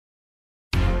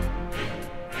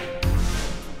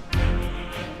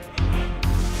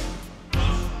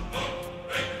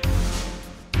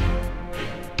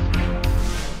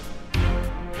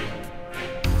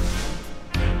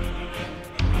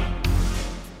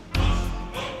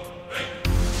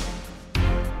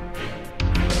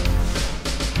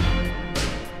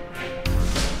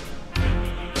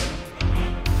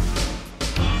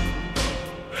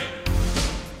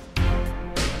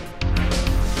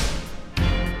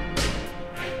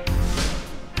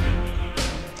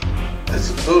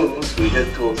suppose we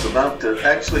head towards the mountain.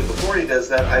 Actually, before he does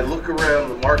that, I look around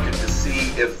the market to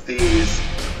see if these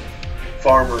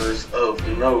farmers of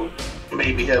note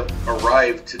maybe have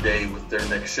arrived today with their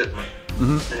next shipment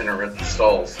and are at the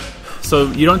stalls. So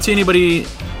you don't see anybody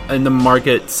in the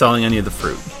market selling any of the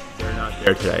fruit. They're not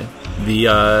there today.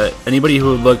 The anybody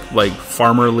who would look like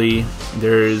farmerly,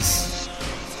 there's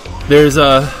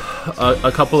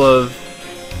a couple of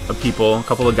people, a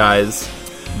couple of guys.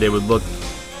 They would look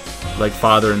like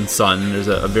father and son. There's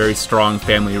a very strong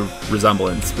family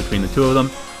resemblance between the two of them,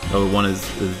 though one is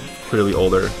clearly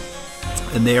older.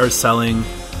 And they are selling.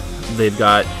 They've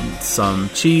got some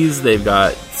cheese. They've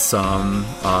got some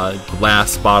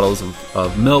glass bottles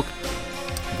of milk.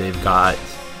 They've got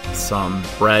some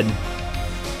bread.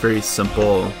 Very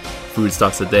simple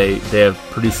foodstuffs that they have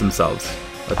produced themselves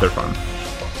at their farm.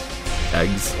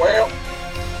 Eggs. Well,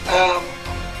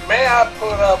 may I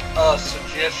put up a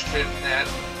suggestion that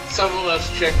some of us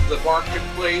check the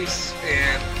marketplace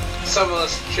and some of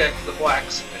us check the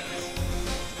blacksmith?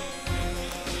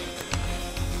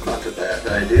 Not a bad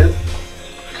idea.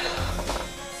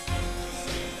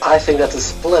 I think that's a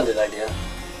splendid idea.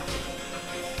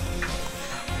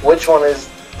 Which one is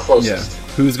closest? Yeah.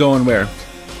 Who's going where?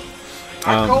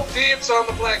 I call dibs on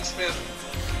the blacksmith.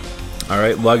 All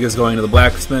right, Lug is going to the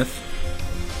blacksmith.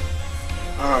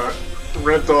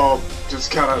 Renthal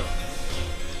just kind of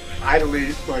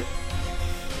idly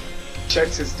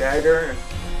checks his dagger and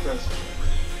says,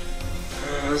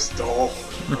 "That's dull.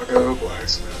 I'll go to the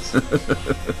blacksmith."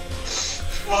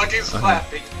 Slug is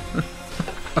clapping.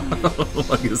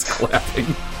 Lug is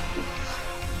clapping.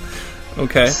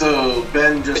 Okay. So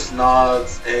Ben just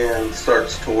nods and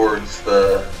starts towards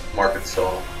the market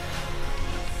stall.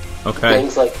 Okay.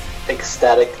 Ben's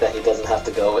ecstatic that he doesn't have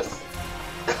to go with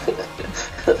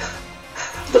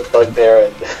the bugbear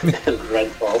and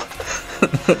Renfall.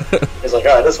 He's like,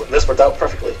 alright, this worked out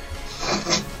perfectly.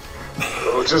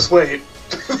 Oh, just wait.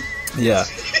 Yeah.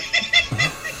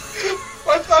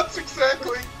 My thoughts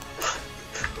exactly.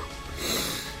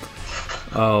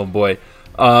 Oh boy.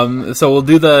 So we'll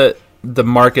do the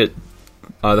market,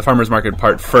 the farmer's market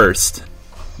part first,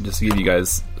 just to give you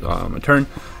guys a turn.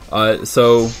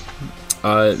 So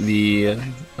the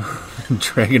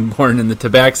Dragonborn and the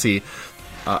Tabaxi,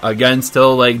 again,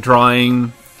 still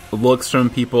drawing looks from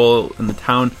people in the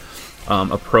town,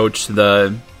 approach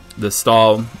the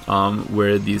stall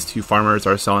where these two farmers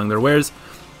are selling their wares.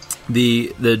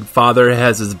 The father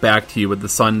has his back to you, but the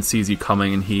son sees you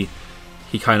coming, and he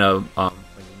kind of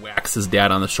whacks his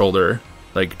dad on the shoulder,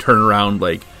 turn around,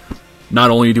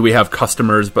 not only do we have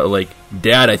customers, but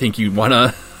Dad, I think you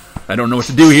wanna, I don't know what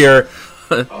to do here.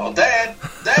 Oh, Dad!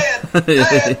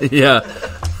 Yeah.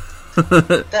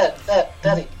 Dad,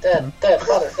 Daddy,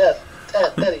 Father,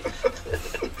 Daddy.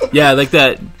 Yeah,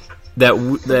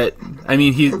 that. I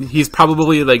mean, he's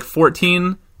probably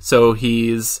 14, so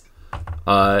he's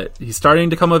starting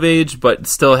to come of age, but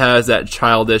still has that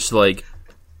childish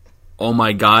oh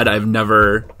my god, I've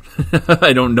never,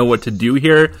 I don't know what to do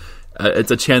here.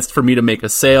 It's a chance for me to make a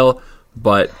sale,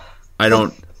 but I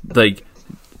don't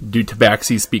do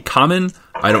Tabaxi speak common?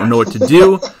 I don't know what to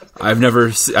do. I've never.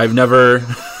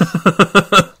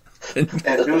 And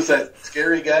who's that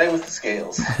scary guy with the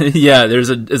scales? Yeah, is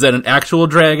that an actual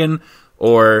dragon,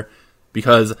 or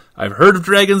because I've heard of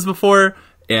dragons before,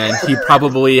 and he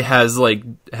probably has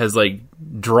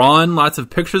drawn lots of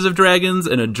pictures of dragons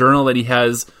in a journal that he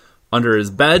has under his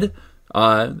bed,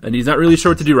 and he's not really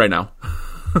sure what to do right now.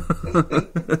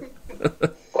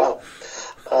 Wow.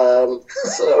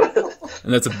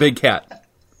 And that's a big cat.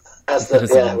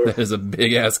 That is a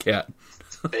big ass cat.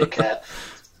 Big cat.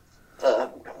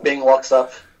 Bing walks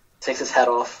up, takes his hat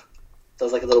off,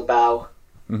 does a little bow.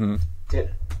 Mm-hmm.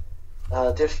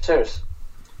 Dear sirs,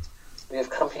 we have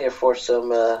come here for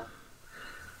some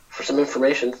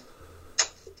information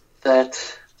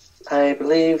that I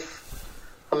believe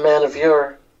a man of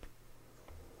your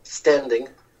standing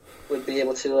would be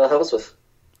able to help us with.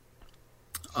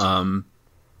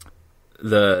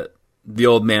 The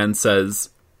old man says,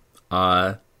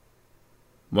 what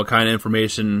kind of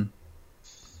information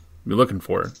are you looking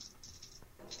for?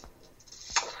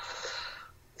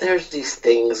 There's these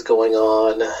things going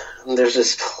on, and there's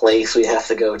this place we have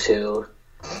to go to.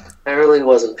 I really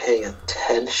wasn't paying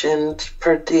attention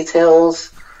for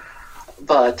details,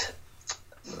 but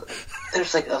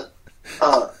there's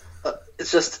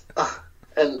it's just,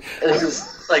 and he's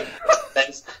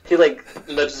he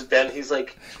nudges Ben. He's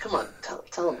like, "Come on,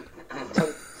 tell him,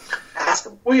 ask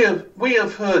him." We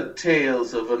have heard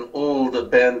tales of an old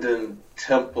abandoned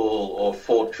temple or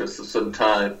fortress of some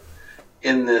time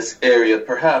in this area.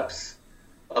 Perhaps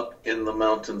up in the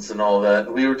mountains and all that.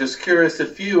 And we were just curious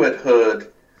if you had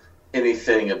heard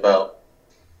anything about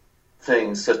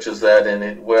things such as that in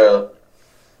it, where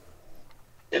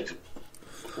it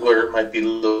might be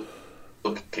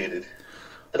located.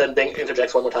 And then Bing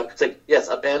interjects one more time. It's like, yes,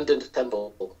 abandoned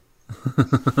temple.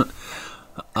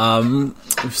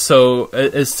 So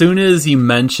as soon as you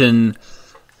mention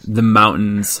the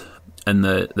mountains and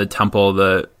the temple,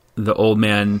 the old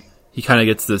man, he kind of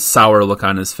gets this sour look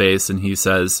on his face, and he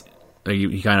says,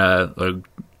 he kind of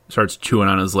starts chewing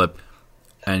on his lip,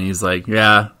 and he's like,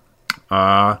 "Yeah,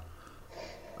 I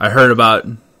heard about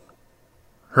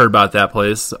that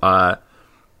place.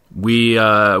 We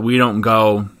don't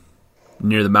go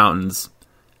near the mountains.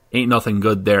 Ain't nothing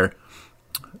good there.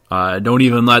 Don't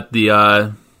even let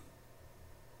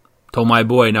told my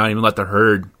boy not even let the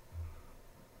herd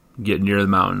get near the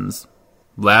mountains.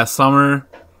 Last summer,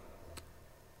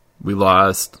 we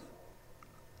lost.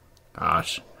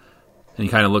 Gosh." And he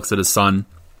kind of looks at his son.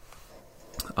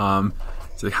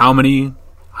 He's like, how many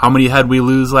head we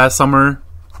lose last summer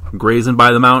grazing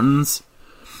by the mountains?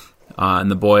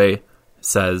 And the boy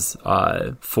says,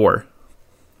 4.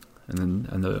 And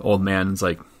the old man's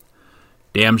like,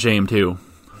 damn shame too.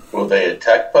 Were they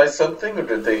attacked by something, or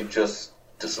did they just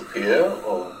disappear?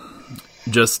 Or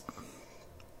just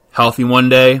healthy one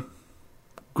day,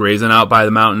 grazing out by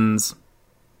the mountains,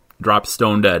 dropped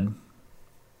stone dead.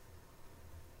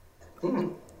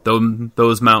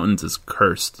 Those mountains is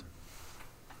cursed.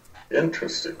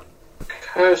 Interesting.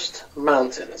 Cursed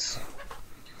mountains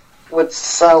would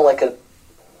sound like a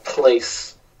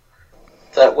place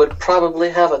that would probably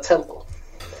have a temple.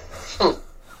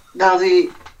 Now,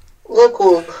 the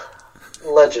local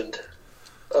legend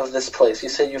of this place, you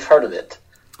said you've heard of it.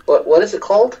 What is it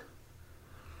called?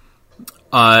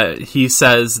 He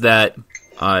says that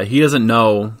he doesn't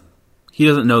know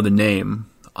the name,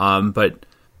 but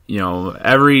you know,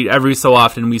 every so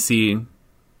often we see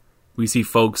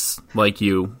folks like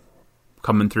you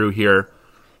coming through here,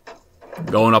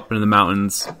 going up into the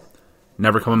mountains,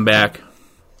 never coming back.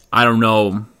 I don't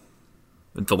know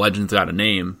if the legend's got a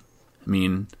name. I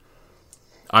mean,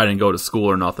 I didn't go to school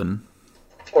or nothing.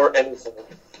 Or anything.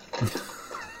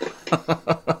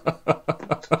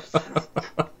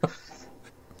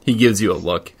 He gives you a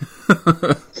look.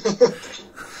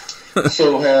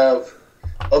 So have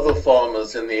other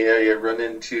farmers in the area run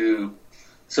into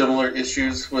similar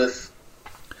issues with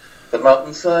the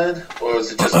mountainside? Or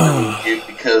is it just you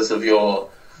because of your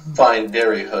fine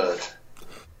dairy herd?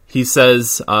 He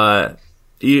says,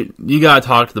 you gotta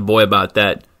talk to the boy about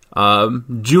that.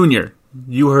 Junior,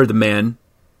 you heard the man.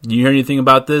 You hear anything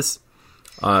about this?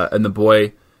 And the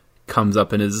boy comes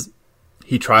up and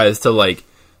he tries to like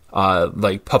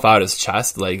puff out his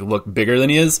chest, like look bigger than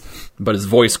he is, but his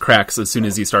voice cracks as soon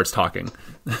as he starts talking.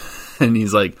 And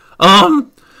he's like,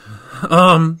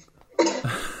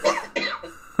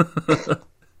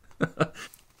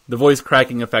 The voice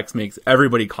cracking effects makes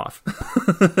everybody cough.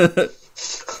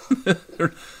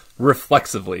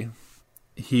 Reflexively.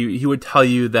 He would tell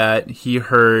you that he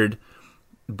heard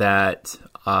that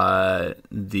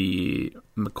the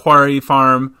Macquarie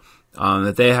farm,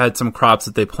 that they had some crops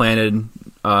that they planted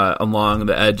along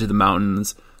the edge of the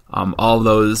mountains. All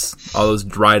those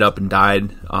dried up and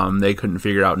died. They couldn't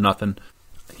figure out nothing.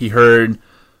 He heard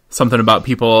something about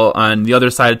people on the other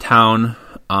side of town.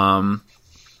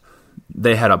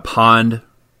 They had a pond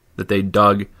that they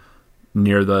dug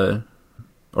near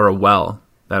or a well.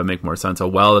 That would make more sense. A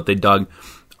well that they dug,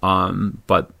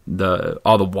 but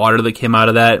all the water that came out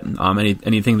of that,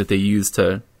 anything that they used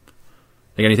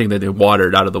anything that they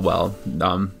watered out of the well,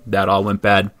 that all went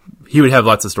bad. He would have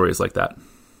lots of stories like that.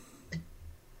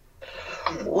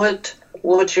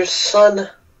 Would your son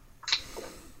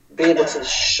be able to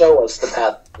show us the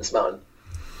path to this mountain?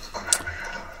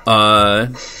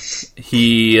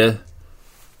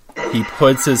 He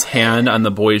puts his hand on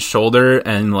the boy's shoulder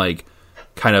and like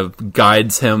kind of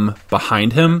guides him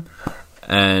behind him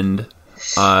and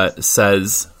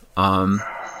says,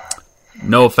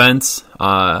 "No offense,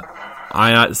 I'm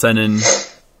not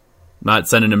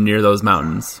sending him near those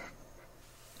mountains.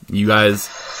 You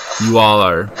all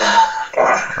are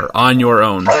on your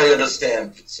own." I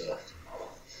understand, sir.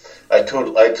 I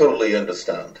totally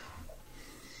understand.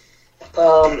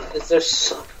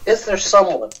 Is there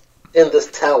someone in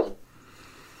this town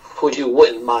who you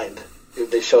wouldn't mind if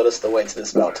they showed us the way to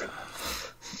this mountain?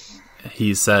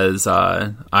 He says,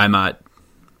 "I'm not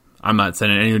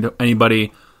sending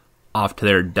anybody off to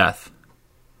their death."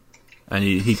 And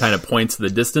he kind of points to the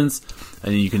distance,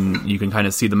 and you can kind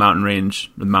of see the mountain range,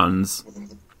 the mountains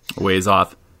a ways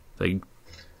off. Like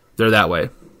they're that way.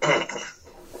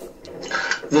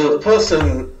 The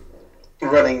person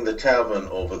running the tavern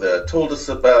over there told us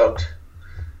about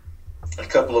a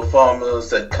couple of farmers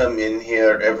that come in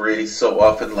here every so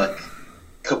often, like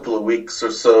a couple of weeks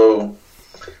or so,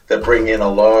 that bring in a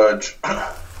large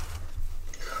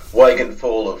wagon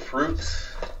full of fruit.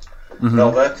 Mm-hmm. And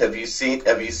all that. Have you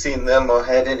seen them or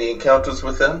had any encounters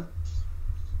with them?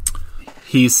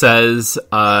 He says,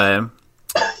 yeah,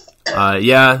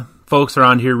 folks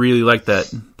around here really like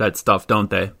that stuff, don't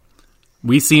they?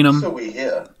 We seen them. So we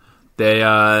hear. They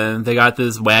got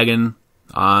this wagon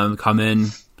come in,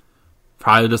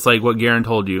 probably just like what Garen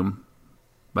told you.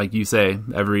 Like you say,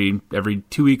 every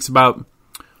 2 weeks about,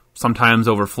 sometimes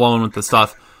overflowing with the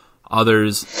stuff,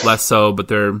 others less so, but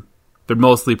they're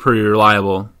mostly pretty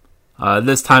reliable.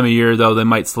 This time of year, though, they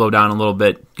might slow down a little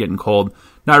bit, getting cold.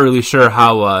 Not really sure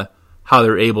how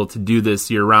they're able to do this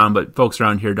year round, but folks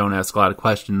around here don't ask a lot of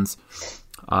questions.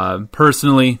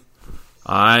 Personally,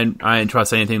 I didn't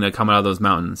trust anything that come out of those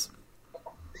mountains.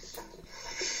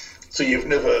 So you've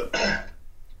never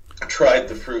tried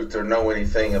the fruit or know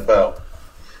anything about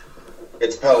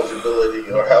its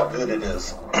palatability or how good it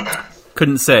is?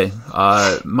 Couldn't say.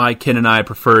 My kin and I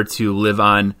prefer to live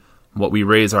on what we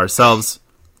raise ourselves,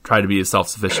 try to be as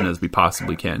self-sufficient as we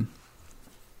possibly can.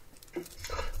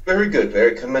 Very good,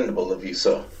 very commendable of you,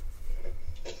 sir.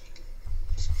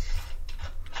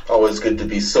 Always good to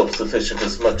be self-sufficient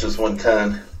as much as one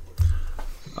can.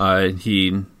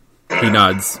 He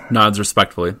nods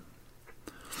respectfully.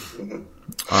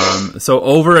 So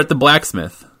over at the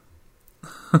blacksmith.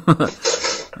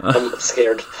 I'm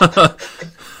scared.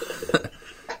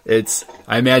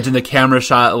 I imagine the camera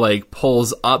shot like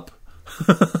pulls up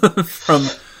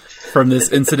from this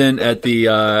incident at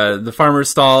the farmer's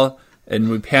stall, and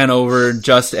we pan over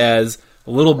just as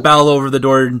a little bell over the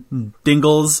door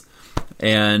dingles,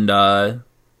 and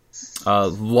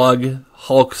Lug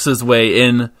hulks his way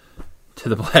in to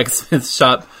the blacksmith's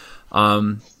shop.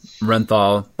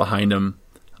 Renthal behind him.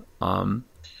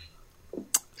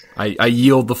 I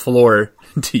yield the floor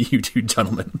to you two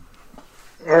gentlemen.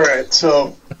 All right,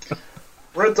 so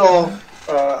Renthal,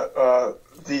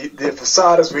 the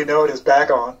facade as we know it is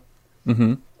back on.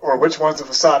 Mm-hmm. Or which one's a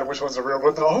facade and which one's a real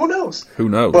Renthal, who knows? Who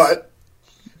knows? But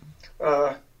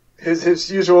his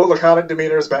usual laconic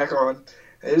demeanor is back on.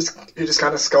 And he just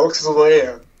kind of skulks his way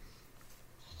in,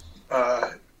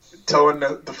 toeing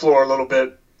the floor a little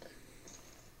bit,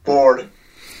 bored.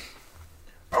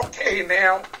 Okay,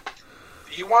 now,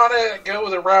 you want to go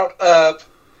the route of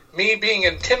me being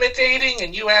intimidating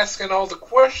and you asking all the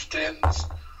questions,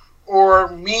 or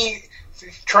me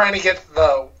trying to get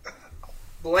the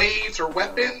blades or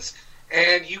weapons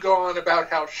and you go on about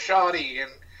how shoddy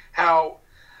and how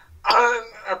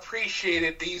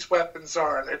unappreciated these weapons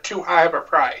are and they're too high of a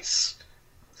price?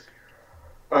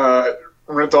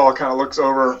 Renthal kind of looks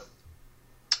over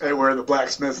at where the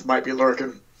blacksmith might be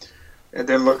lurking, and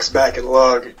then looks back at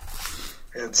Lug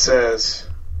and says,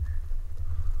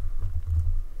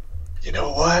 "You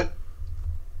know what?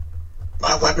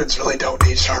 My weapons really don't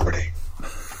need sharpening.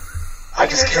 I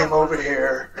just came over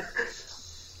here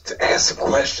to ask some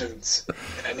questions,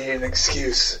 and I need an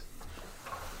excuse."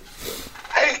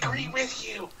 I agree with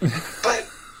you, but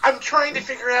I'm trying to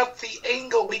figure out the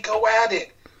angle we go at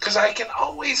it, because I can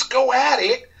always go at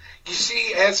it. You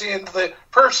see, as in the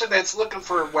person that's looking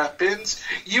for weapons,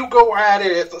 you go at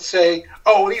it and say,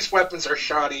 oh, these weapons are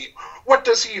shoddy. What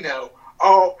does he know?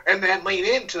 Oh, and then lean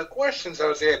into the questions I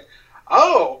was in.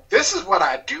 Oh, this is what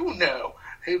I do know.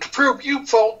 To prove you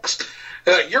folks,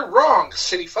 you're wrong,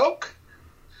 city folk.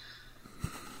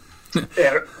 And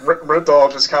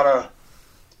Renthal just kind of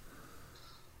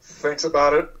thinks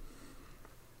about it,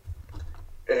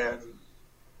 and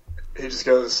he just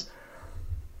goes,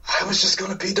 "I was just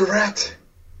going to be direct."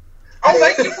 Oh,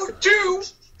 that you would do.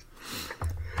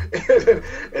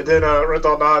 and then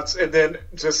Renthal nods, and then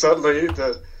just suddenly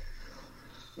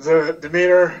the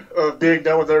demeanor of being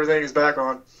done with everything is back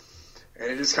on,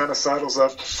 and he just kind of sidles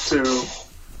up to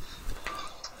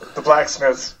the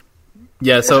blacksmith.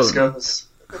 Yeah, so just goes,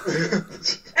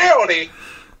 Howdy.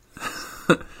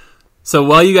 So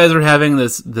while you guys are having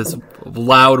this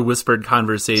loud whispered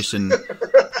conversation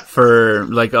for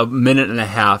like a minute and a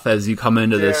half as you come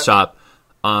into this shop,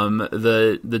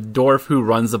 the dwarf who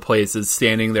runs the place is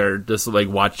standing there just like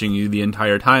watching you the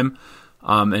entire time,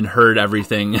 and heard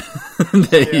everything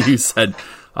that you said,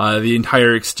 the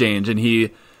entire exchange, and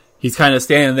he's kind of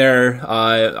standing there,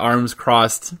 arms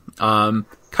crossed, kind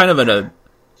of an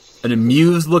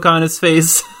amused look on his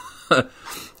face,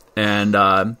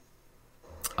 and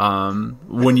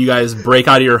when you guys break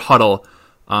out of your huddle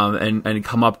and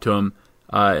come up to him,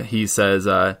 he says,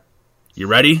 "You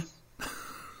ready?"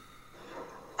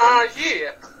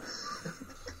 Yeah.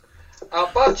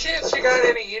 By chance, you got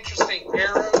any interesting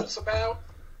arrows about?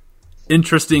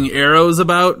 Interesting arrows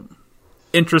about?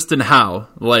 Interest in how?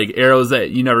 Like arrows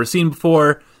that you never seen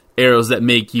before? Arrows that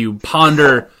make you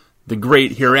ponder the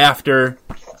great hereafter?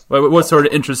 What sort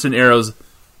of interesting arrows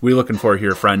we looking for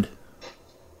here, friend?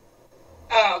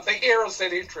 The arrows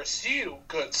that interest you,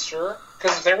 good sir.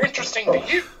 Because if they're interesting to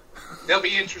you, they'll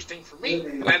be interesting for me,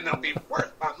 and then they'll be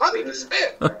worth my money to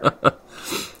spend.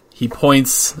 He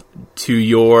points to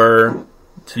your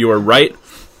right,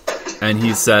 and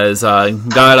he says,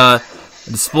 got a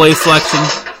display selection.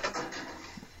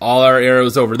 All our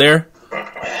arrows over there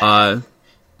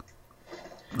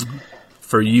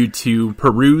for you to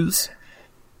peruse.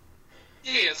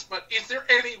 Yes, but is there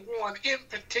any one in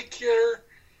particular?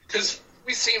 Because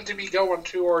we seem to be going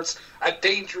towards a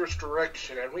dangerous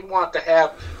direction, and we want to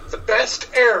have the best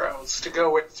arrows to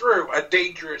go it through a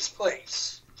dangerous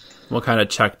place. What kind of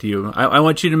check do you... I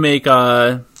want you to make...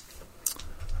 what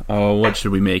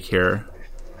should we make here?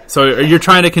 So you're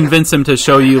trying to convince him to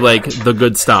show you, like, the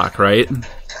good stock, right?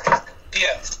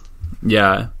 Yes.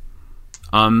 Yeah.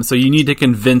 So you need to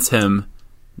convince him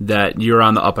that you're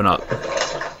on the up and up.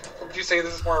 Would you say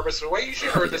this is more a persuasion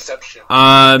or a deception?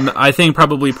 I think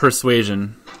probably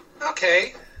persuasion.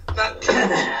 Okay. Not too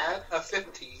bad. A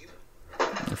 15.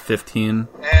 A 15.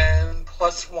 And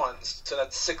plus 1, so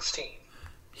that's 16.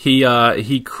 He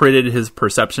critted his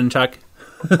perception check.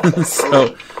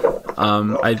 So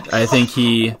I think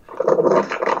he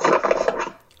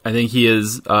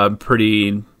is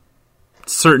pretty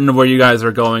certain of where you guys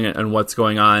are going and what's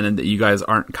going on, and that you guys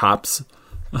aren't cops.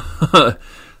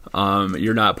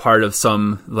 You're not part of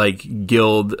some like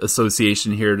guild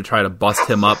association here to try to bust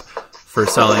him up for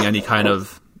selling any kind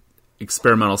of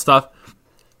experimental stuff.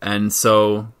 And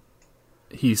so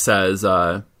he says,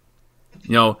 I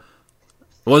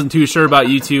wasn't too sure about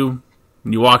you two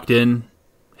when you walked in,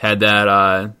 had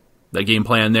that game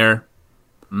plan there,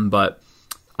 but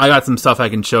I got some stuff I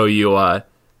can show you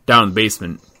down in the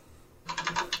basement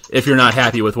if you're not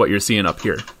happy with what you're seeing up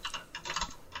here.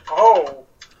 Oh.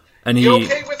 And you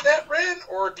okay with that, Ren?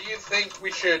 Or do you think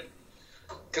we should...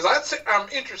 Because I'm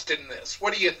interested in this.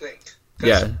 What do you think?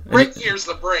 Yeah. Ren here's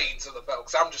the brains of the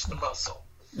folks. I'm just the muscle.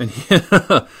 And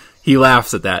he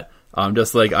laughs at that,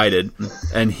 just like I did.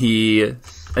 And he's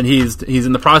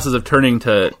in the process of turning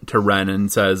to Ren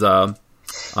and says, "What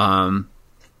can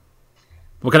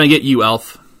I get you,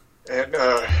 elf?" And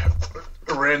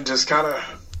Ren just kind of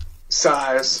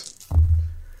sighs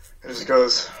and just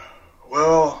goes,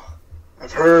 "Well,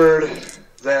 I've heard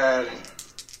that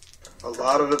a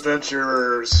lot of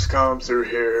adventurers come through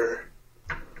here,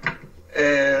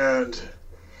 and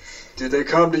did they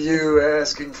come to you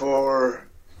asking for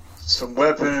some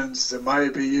weapons that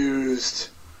might be used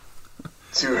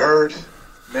to hurt,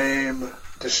 maim,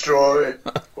 destroy,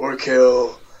 or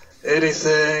kill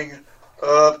anything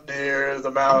up near the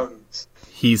mountains?"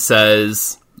 He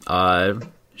says,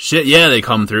 shit, yeah, they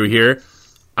come through here.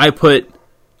 I put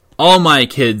all my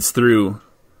kids through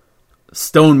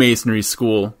stonemasonry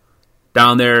school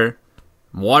down there,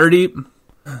 Waterdeep,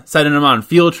 sending them on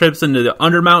field trips into the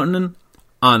Undermountain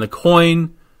on the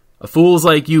coin of fools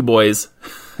like you boys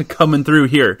coming through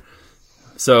here.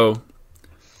 So,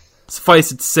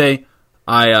 suffice it to say,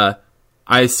 I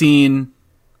seen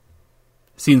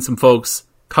some folks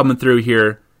coming through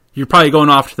here. You're probably going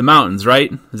off to the mountains,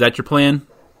 right? Is that your plan?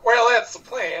 Well, that's the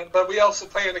plan, but we also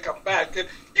plan to come back, and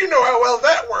you know how well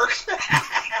that works.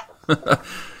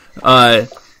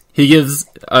 He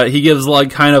gives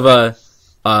Lug kind of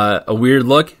a weird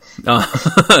look,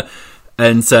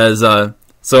 and says,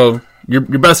 "So your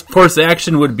best course of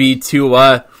action would be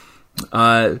to,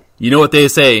 you know what they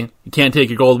say, you can't take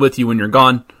your gold with you when you're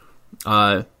gone.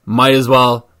 Might as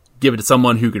well give it to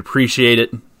someone who could appreciate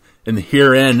it in the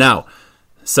here and now.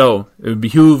 So it would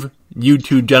behoove you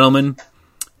two gentlemen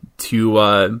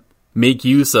to make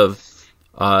use of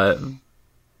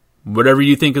whatever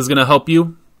you think is going to help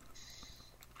you.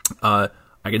 I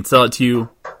can sell it to you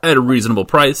at a reasonable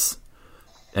price,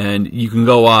 and you can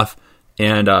go off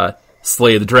and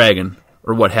slay the dragon,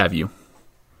 or what have you."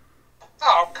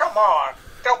 Oh, come on.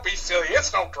 Don't be silly.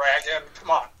 It's no dragon.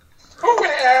 Come on. Who would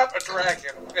have a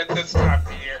dragon at this time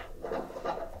of year?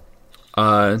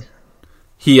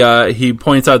 He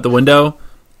points out the window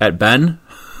at Ben.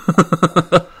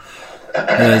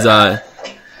 And has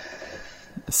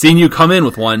seen you come in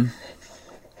with one.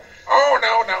 Oh,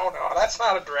 no. That's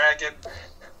not a dragon.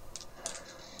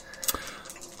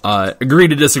 Agree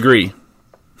to disagree.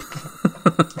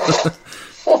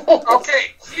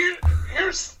 Okay,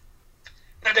 here's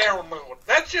Nadero Moon.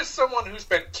 That's just someone who's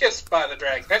been kissed by the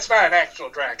dragon. That's not an actual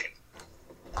dragon.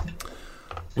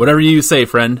 Whatever you say,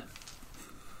 friend.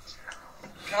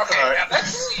 Okay, now let's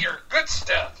see your good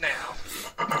stuff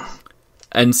now.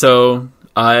 And so,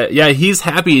 he's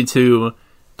happy to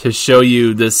show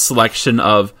you this selection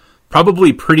of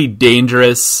probably pretty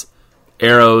dangerous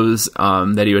arrows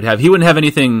that he would have. He wouldn't have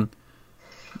anything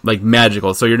like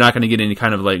magical, so you're not going to get any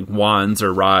kind of like wands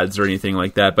or rods or anything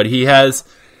like that. But he has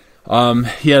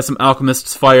some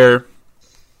alchemist's fire,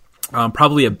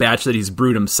 probably a batch that he's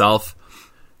brewed himself,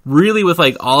 really with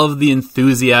like all of the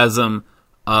enthusiasm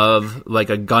of like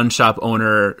a gun shop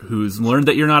owner who's learned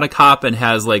that you're not a cop and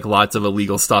has like lots of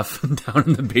illegal stuff down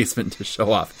in the basement to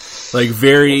show off. Like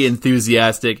very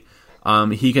enthusiastic.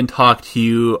 He can talk to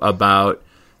you about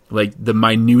like the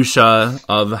minutia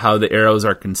of how the arrows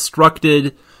are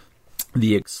constructed,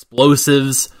 the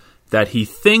explosives that he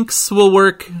thinks will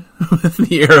work with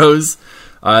the arrows.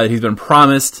 He's been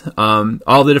promised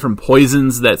all the different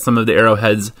poisons that some of the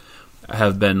arrowheads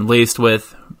have been laced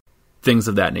with, things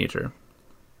of that nature.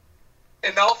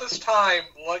 And all this time,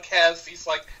 Luck has these,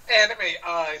 like, anime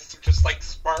eyes that just, like,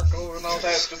 sparkle and all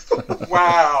that. Just,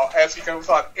 wow, as he goes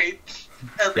on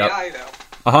every item.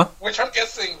 Uh-huh. Which I'm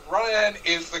guessing Ryan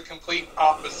is the complete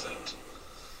opposite.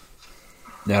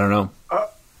 I don't know.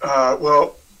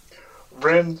 Well,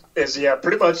 Ren is,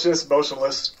 pretty much just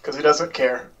motionless, because he doesn't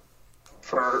care,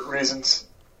 for reasons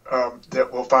that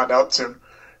we'll find out soon.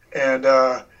 And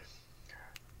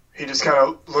he just kind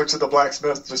of looks at the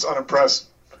blacksmith, just unimpressed.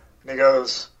 And he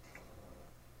goes,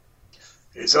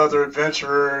 these other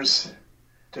adventurers,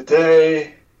 did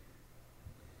they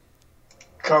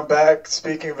come back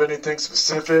speaking of anything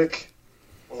specific?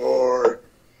 Or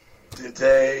did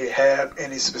they have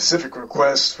any specific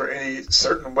requests for any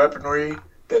certain weaponry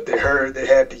that they heard they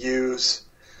had to use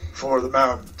for the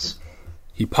mountains?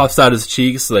 He puffs out his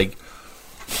cheeks like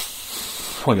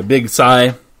a big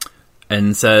sigh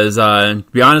and says, to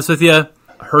be honest with you,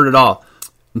 I heard it all.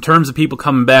 In terms of people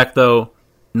coming back, though,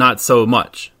 not so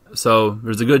much. So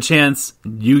there's a good chance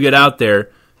you get out there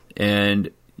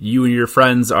and you and your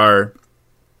friends are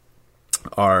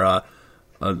the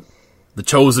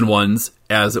chosen ones,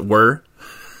 as it were.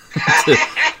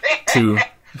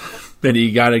 Then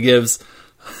he kind of gives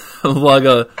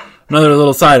Lug another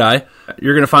little side eye.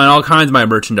 You're going to find all kinds of my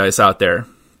merchandise out there.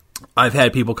 I've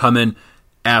had people come in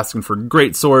asking for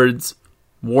great swords,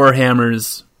 war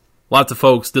hammers. Lots of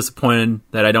folks disappointed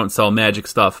that I don't sell magic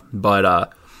stuff,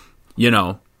 but,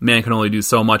 man can only do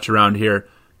so much around here.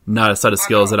 Not a set of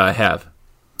skills that I have.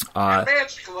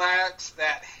 Magic lacks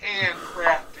that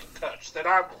handcrafting touch that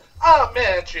I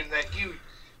imagine that you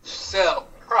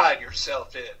pride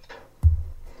yourself in.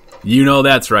 You know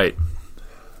that's right.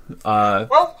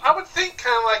 Well, I would think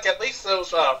kind of like at least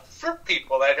those fruit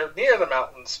people that are near the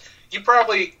mountains, you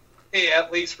probably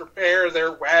at least repair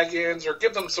their wagons or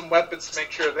give them some weapons to make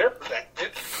sure they're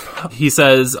protected. He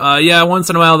says, once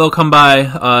in a while they'll come by,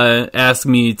 ask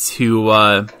me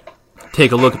to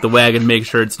take a look at the wagon, make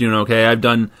sure it's doing okay. I've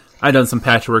done some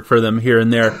patchwork for them here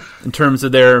and there in terms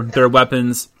of their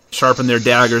weapons, sharpen their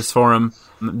daggers for them.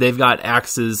 They've got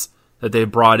axes that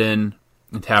they've brought in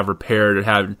to have repaired or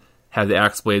have the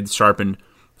axe blades sharpened.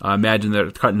 Imagine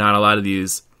they're cutting down a lot of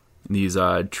these trees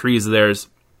of theirs,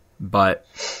 but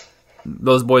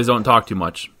those boys don't talk too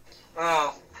much.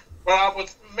 Oh, well, I would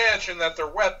imagine that their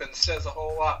weapon says a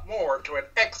whole lot more to an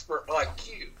expert like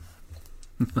you.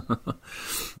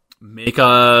 Make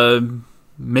a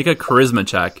charisma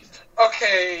check.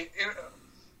 Okay,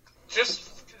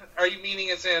 are you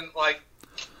meaning as in like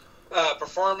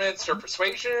performance or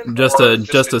persuasion? Just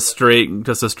a straight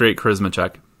charisma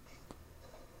check.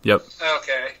 Yep.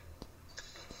 Okay.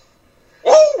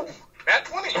 Whoa! Nat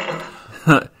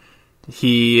 20.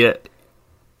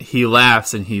 He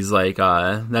laughs and he's like,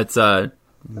 that's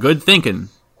good thinking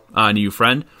on you,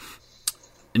 friend.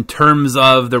 In terms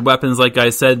of their weapons, like I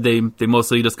said, they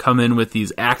mostly just come in with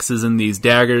these axes and these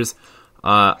daggers.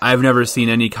 I've never seen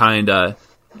any kind of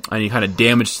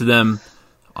damage to them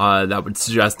that would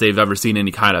suggest they've ever seen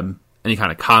any kind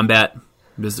of combat.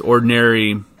 Just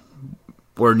ordinary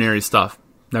stuff.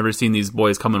 Never seen these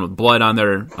boys come in with blood on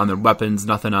their weapons.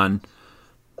 Nothing on,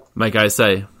 like I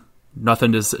say,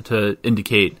 nothing to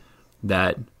indicate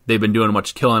that they've been doing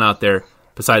much killing out there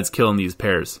besides killing these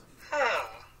pairs. Huh.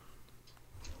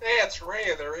 That's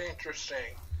rather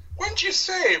interesting. Wouldn't you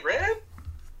say, Ren?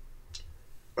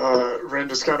 Ren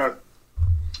just kind of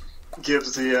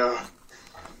gives the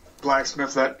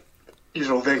blacksmith that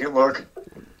usual vacant look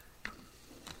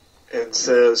and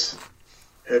says,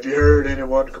 have you heard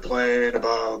anyone complain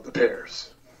about the pears?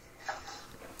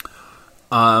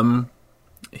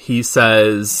 He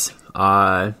says,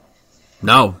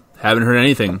 no, haven't heard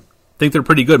anything. Think they're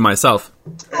pretty good myself.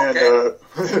 And Okay.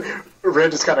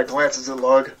 Ren just kind of glances at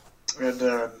Lug, and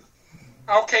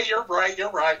Okay, you're right.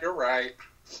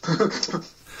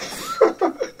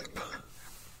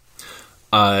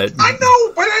 I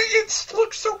know, but it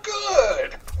looks so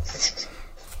good.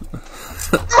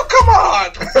 Oh, come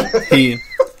on!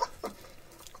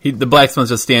 The blacksmith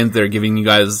just stands there giving you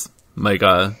guys like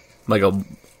a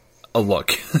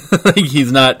look.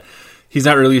 He's not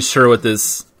really sure what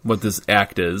this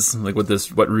act is, like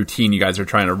what routine you guys are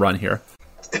trying to run here.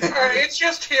 It's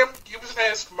just him using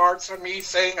his smarts on me,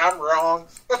 saying I'm wrong.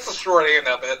 That's the short end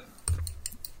of it.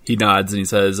 He nods and he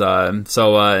says,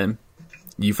 "So,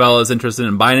 you fellas interested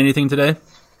in buying anything today?"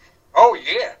 Oh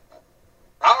yeah.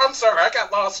 I'm sorry, I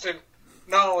got lost in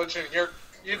knowledge, and you're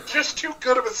just too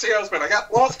good of a salesman. I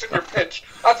got lost in your pitch.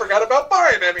 I forgot about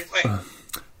buying anything.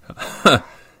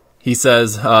 He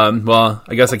says, "Well,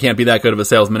 I guess I can't be that good of a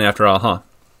salesman after all, huh?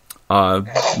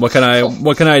 What can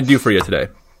I do for you today?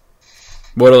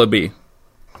 What'll it be?"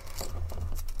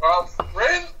 Well,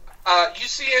 Ren, you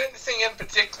see anything in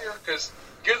particular? Because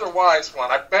you're the wise one.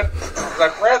 I'd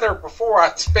rather, before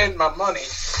I spend my money, you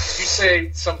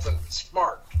say something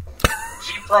smart.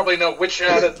 So you probably know which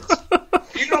out of the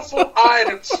beautiful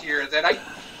items here that I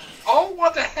all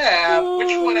want to have,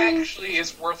 which one actually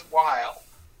is worthwhile.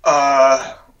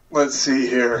 Let's see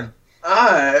here.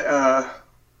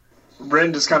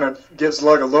 Ren just kind of gives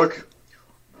Lug a look,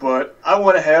 but I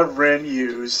want to have Ren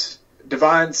use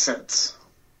Divine Sense.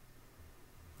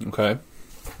 Okay.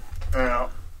 Now,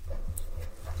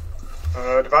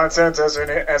 Divine Sense, as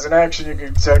an action, you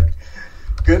can detect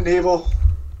good and evil.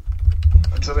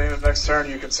 Until the end of the next turn,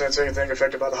 you can sense anything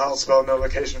affected by the hollow spell, no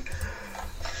location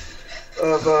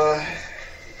of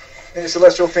any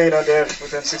celestial fiend undead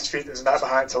within 60 feet that is not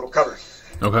behind total cover.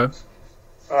 Okay.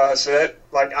 So that,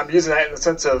 like, I'm using that in the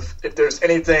sense of if there's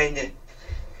anything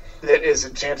that is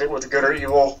enchanted with good or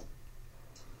evil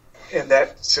in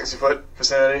that 60-foot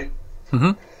vicinity.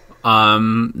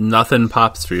 Mm-hmm. Nothing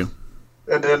pops for you.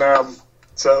 And then,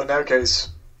 so in that case,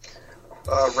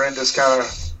 Ren just kind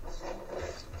of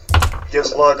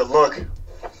gives Lug a look,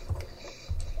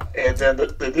 and then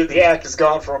the act is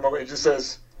gone for a moment. He just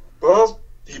says, "Well,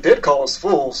 he did call us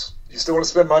fools. You still want to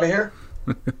spend money here?"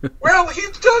 Well,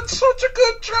 he's done such a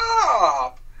good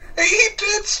job. He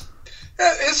did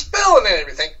his spelling and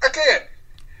everything. Again,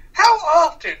 how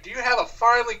often do you have a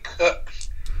finely cooked,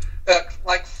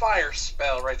 like, fire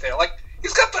spell right there? Like,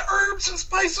 he's got the herbs and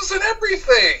spices and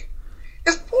everything.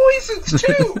 His poisons,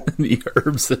 too. The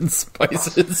herbs and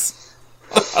spices.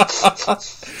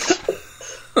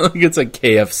 It's a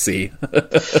KFC.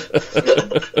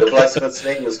 The blacksmith's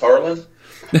name is Harlan.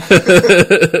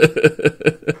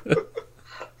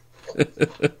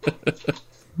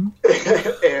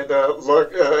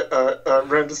 And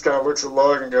Ren just kind of looks at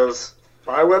Lug and goes,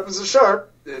 "My weapons are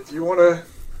sharp. If you want to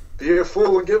be a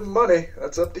fool and give him money,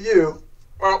 that's up to you."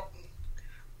 Well,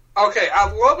 okay,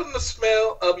 I'm loving the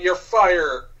smell of your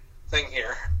fire thing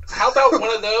here. How about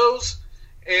one of those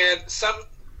and some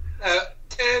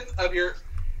 10 of your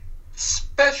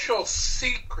special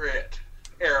secret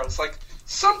arrows? Like,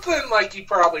 something like you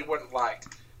probably wouldn't like.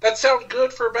 That sound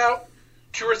good for about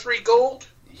 2 or 3 gold?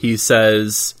 He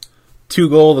says, 2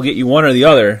 gold will get you one or the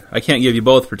other. I can't give you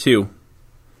both for 2.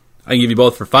 I can give you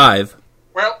both for 5.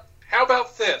 Well, how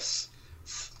about this?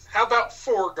 How about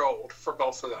 4 gold for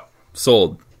both of them?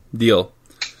 Sold. Deal.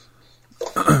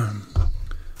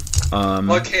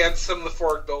 Look, hand some of the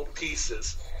 4 gold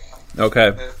pieces.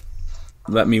 Okay.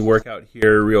 Let me work out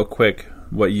here real quick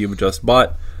what you've just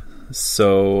bought.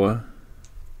 So,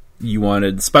 you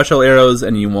wanted special arrows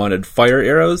and you wanted fire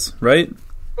arrows, right?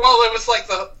 Well, it was like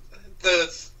the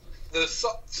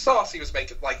sauce he was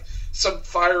making, like some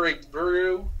fiery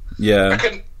brew. Yeah.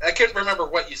 I couldn't remember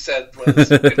what you said.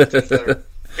 It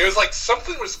was like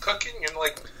something was cooking, and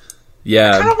like,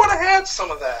 yeah, I kind of want to have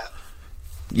some of that.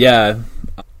 Yeah.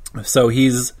 So he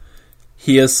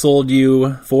has sold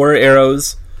you 4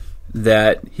 arrows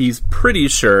that he's pretty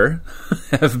sure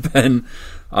have been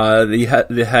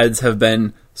the heads have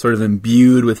been sort of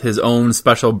imbued with his own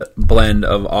special blend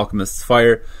of Alchemist's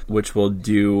Fire, which will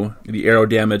do the arrow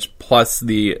damage plus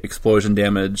the explosion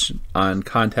damage on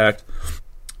contact,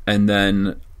 and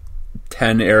then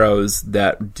 10 arrows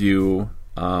that do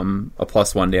a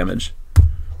 +1 damage.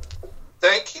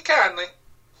 Thank you kindly.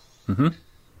 Mm-hmm.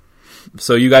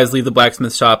 So you guys leave the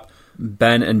blacksmith shop.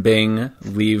 Ben and Bing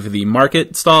leave the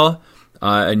market stall,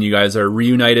 and you guys are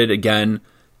reunited again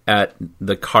at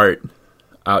the cart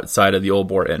outside of the Old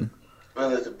Boar Inn.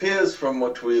 Well, it appears from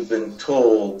what we've been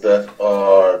told that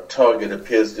our target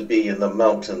appears to be in the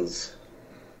mountains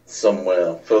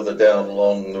somewhere further down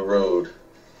along the road.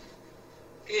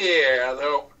 Yeah,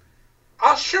 though, I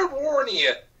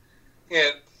California,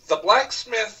 and the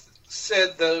blacksmith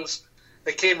said those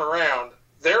that came around,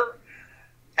 their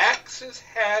axes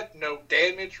had no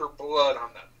damage or blood on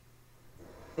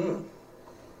them.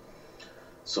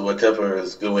 So whatever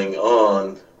is going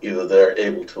on, either they're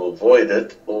able to avoid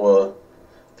it or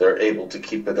they're able to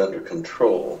keep it under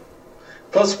control.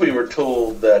 Plus, we were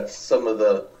told that some of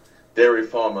the dairy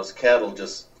farmers' cattle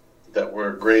that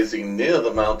were grazing near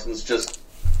the mountains just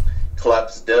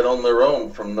collapsed dead on their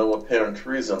own from no apparent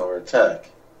reason or attack.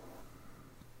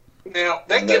 Now,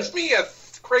 that gives me a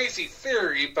crazy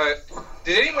theory, but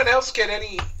did anyone else get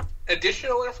any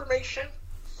additional information?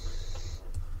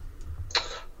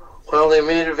 Well, they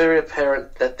made it very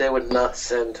apparent that they would not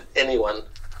send anyone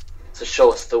to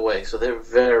show us the way, so they're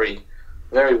very,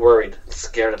 very worried and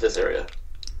scared of this area.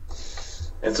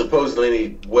 And supposedly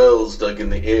any wells dug in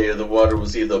the area, the water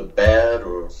was either bad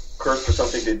or cursed or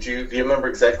something. Do you remember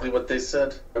exactly what they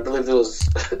said? I believe there was,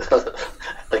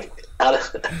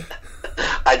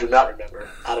 I do not remember.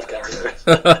 Out of character.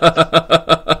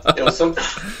 It was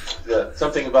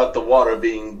something about the water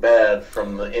being bad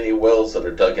from any wells that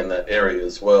are dug in that area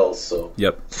as well. So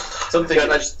Yep. something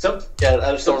appears to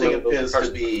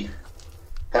be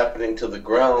happening to the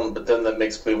ground, but then that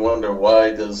makes me wonder,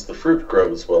 why does the fruit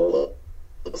grow as well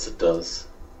as it does?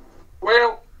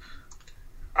 Well,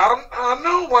 I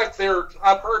know,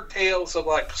 I've heard tales of,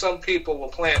 some people will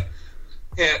plant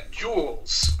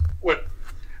jewels with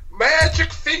magic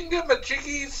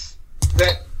thingamajiggies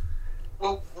that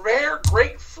will bear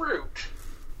great fruit,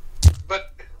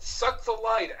 but suck the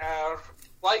life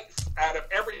out of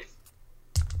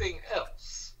everything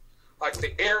else. Like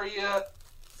the area,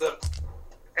 the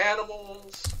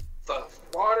animals, the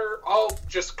water, all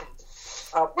just...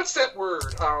 what's that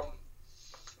word?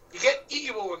 You get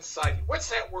evil inside you. What's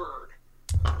that word?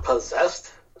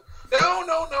 Possessed?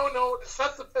 No. It's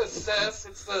not the possessed.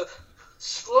 It's the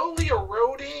slowly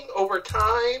eroding over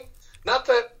time. Not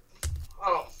that...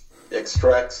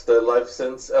 Extracts their life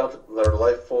force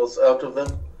out of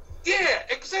them? Yeah,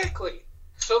 exactly.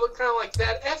 So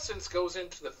that essence goes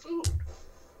into the food.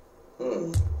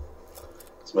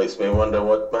 This makes me wonder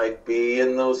what might be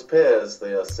in those pears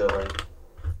they are selling.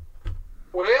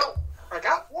 Well, I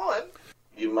got one.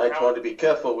 You might want to be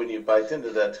careful when you bite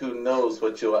into that. Who knows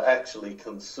what you are actually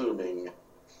consuming?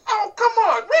 Oh, come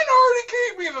on. Ren already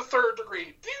gave me the 3rd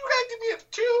degree. Do you guys give me a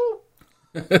 2?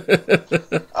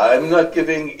 I'm not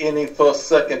giving any first,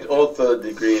 second, or third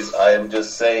degrees. I am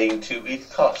just saying to eat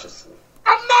cautiously.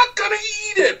 I'm not gonna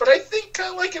eat it, but I think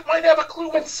it might have a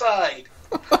clue inside.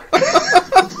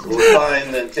 Well,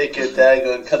 fine, then take your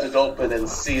dagger and cut it open and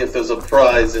see if there's a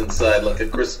prize inside, like a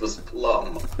Christmas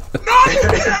plum. Not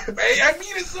that way. I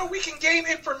mean it so we can gain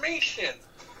information.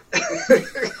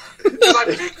 Because I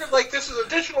figured this is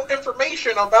additional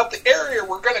information about the area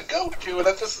we're gonna go to, and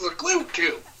that this is a clue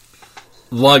to.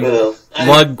 Lug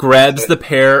grabs the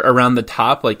pear around the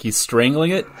top like he's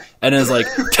strangling it, and is like,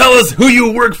 "Tell us who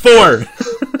you work for!"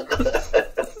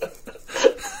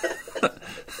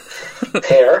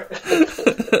 Pear.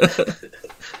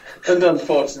 And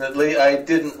unfortunately, I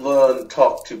didn't learn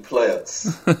talk to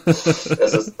plants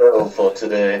as a spell for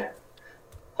today.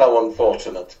 How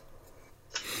unfortunate.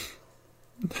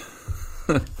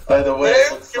 Either way,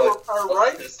 it looks you're like...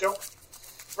 right.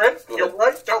 Ren, you're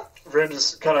right. Don't. Ren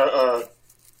just kind of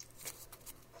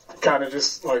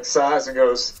just sighs and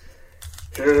goes,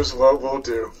 "Here's what we'll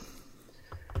do.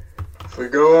 If we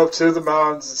go up to the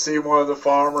mountains and see one of the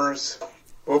farmers,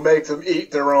 we'll make them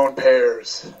eat their own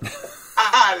pears."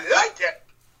 I like it.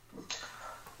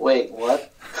 Wait,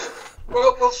 what?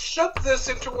 Well, we'll shove this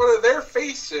into one of their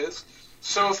faces,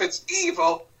 so if it's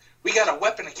evil, we got a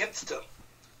weapon against them.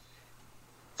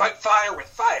 Fight fire with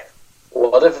fire.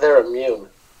 What if they're immune?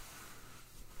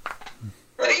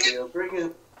 Right,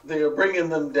 they are bringing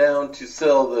them down to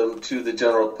sell them to the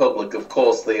general public. Of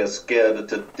course, they are scared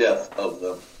to death of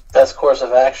them. Best course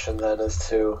of action, then, is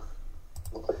to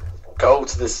go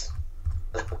to this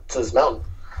mountain.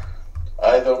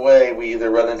 Either way, we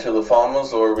either run into the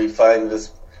farmers or we find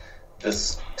this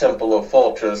temple or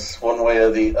fortress. One way or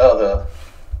the other,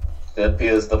 it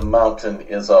appears the mountain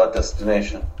is our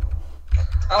destination.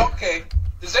 Okay.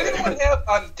 Does anyone have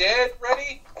undead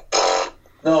ready?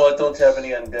 No, I don't have any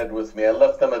undead with me. I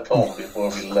left them at home before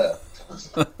we left.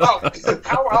 Oh,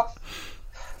 how well.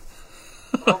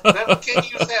 Well, then we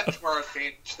can't use that to our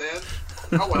advantage then.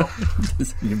 Oh well.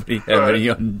 Does anybody have any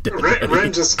undead?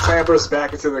 Ren just clambers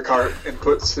back into the cart and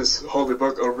puts his holy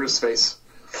book over his face.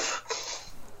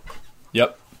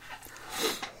 Yep.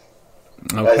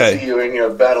 I Okay. see you in your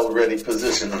battle-ready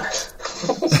position.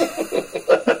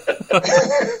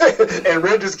 And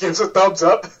Ren just gives a thumbs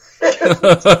up. I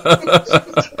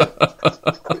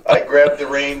grab the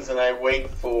reins and I wait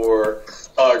for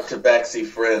our tabaxi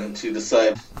friend to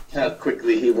decide how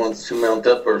quickly he wants to mount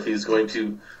up or if he's going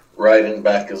to ride him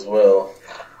back as well.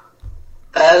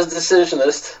 As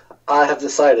decisionist, I have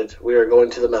decided we are going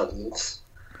to the mountains.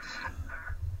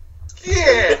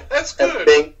 Yeah, that's And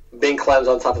good. Bing climbs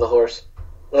on top of the horse.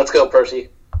 Let's go, Percy.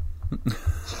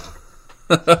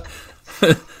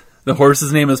 The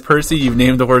horse's name is Percy. You've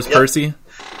named the horse Yep. Percy.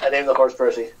 I named the horse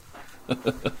Percy.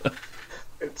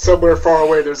 Somewhere far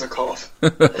away, there's a cough.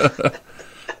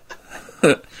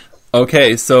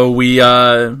 Okay, so we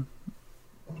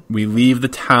leave the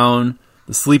town,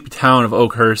 the sleepy town of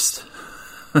Oakhurst,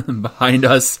 behind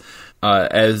us.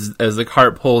 As the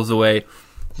cart pulls away,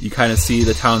 you kind of see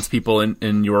the townspeople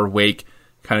in your wake,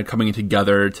 kind of coming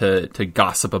together to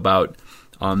gossip about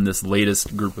this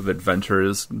latest group of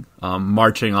adventurers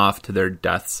marching off to their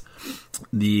deaths.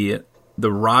 The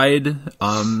ride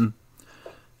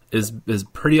is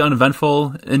pretty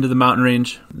uneventful into the mountain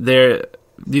range.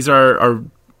 These are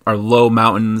low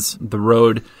mountains. The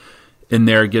road in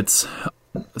there gets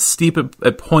steep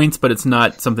at points, but it's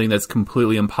not something that's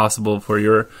completely impossible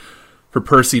for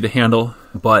Percy to handle.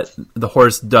 But the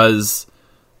horse does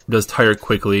tire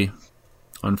quickly,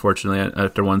 unfortunately,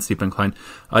 after one steep incline.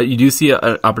 You do see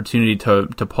an opportunity to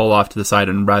pull off to the side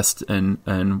and rest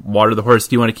and water the horse.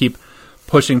 Do you want to keep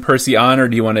pushing Percy on, or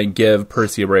do you want to give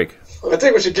Percy a break? I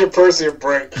think we should give Percy a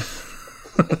break.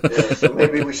 Yeah, so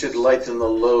maybe we should lighten the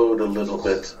load a little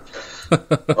bit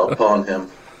upon him.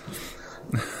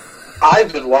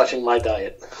 I've been watching my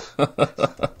diet.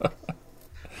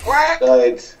 Quack!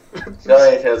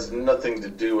 Diet has nothing to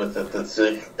do with it. That's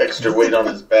extra weight on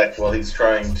his back while he's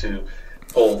trying to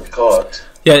pull the cart.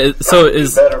 Yeah. So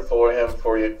It's better for him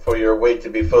for your weight to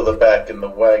be further back in the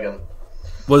wagon.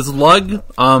 was Lug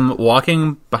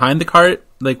walking behind the cart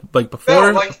like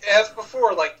before? No, like as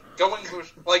before, like going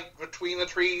like between the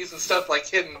trees and stuff, like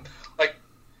hidden, like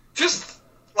just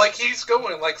like he's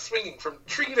going like swinging from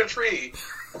tree to tree,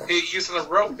 using a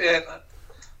rope and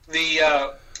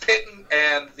the pit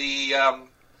and the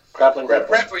Grappling hook.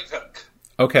 grappling hook.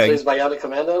 So Okay. he's Bionic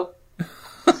Commando?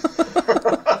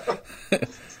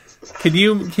 Can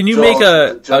you make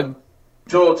a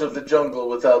George of the jungle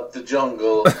without the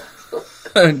jungle.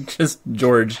 just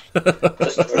George?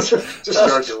 Just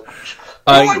George. Oh,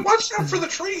 I watched out for the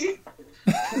tree.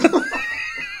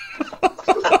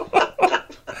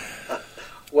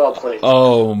 Well played.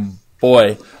 Oh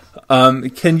boy.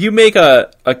 Can you make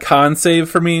a con save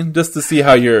for me just to see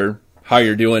how you're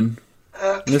doing?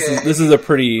 Okay. This is a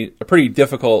pretty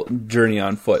difficult journey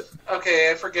on foot.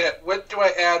 Okay, I forget. What do I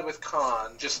add with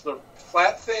con? Just the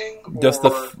flat thing? Just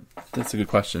or... that's a good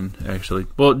question, actually.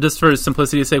 Well, just for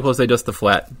simplicity's sake, we'll say just the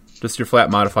flat, just your flat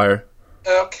modifier.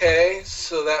 Okay,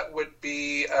 so that would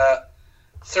be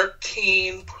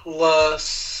 13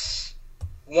 plus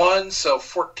 1, so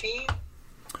 14?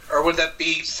 Or would that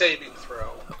be saving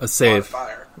throw? A save.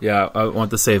 Modifier? Yeah, I want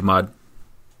the save mod.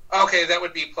 Okay, that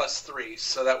would be plus 3,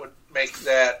 so that would make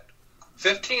that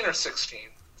 15 or 16.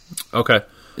 Okay.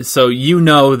 So you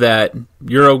know that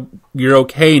you're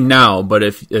okay now, but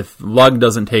if Lug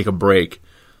doesn't take a break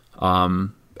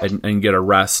and get a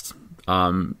rest,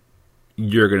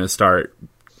 you're going to start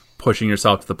pushing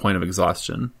yourself to the point of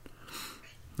exhaustion.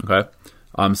 Okay?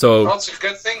 So Well, it's a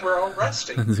good thing we're all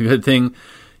resting. it's a good thing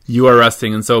you are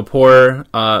resting. And so poor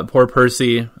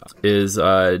Percy is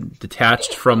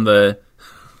detached from the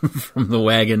from the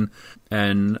wagon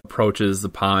and approaches the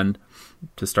pond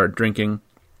to start drinking.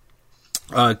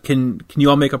 Can you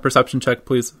all make a perception check,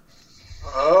 please?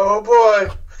 Oh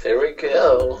boy. Here we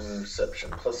go. Perception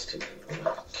plus 2.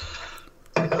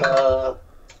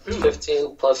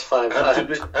 15 plus 5.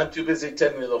 I'm too busy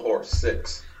tending to the horse.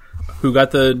 6. Who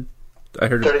got the... I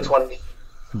heard Dirty 20.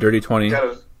 dirty 20. Got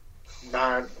a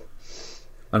 9.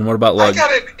 And what about I Lug?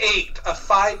 got an 8, a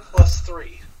 5 plus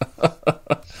 3.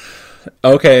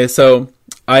 Okay, so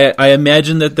I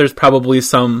imagine that there's probably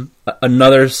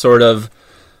another sort of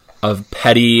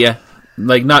petty,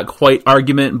 like not quite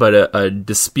argument, but a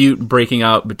dispute breaking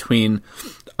out between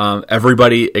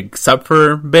everybody except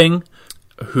for Bing,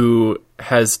 who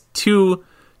has two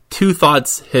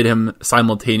thoughts hit him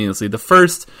simultaneously. The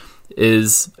first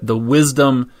is the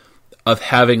wisdom of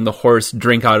having the horse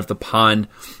drink out of the pond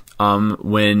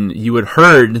when you had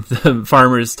heard the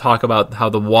farmers talk about how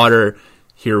the water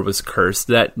here was cursed.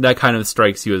 That kind of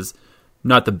strikes you as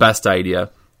not the best idea.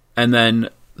 And then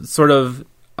sort of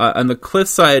on the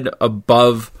cliffside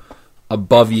above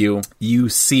you, you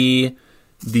see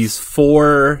these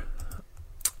 4...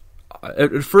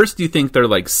 At first you think they're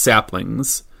like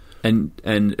saplings, and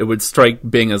it would strike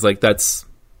Bing as like that's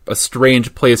a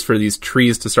strange place for these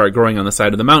trees to start growing on the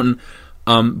side of the mountain.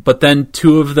 But then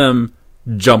two of them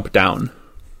jump down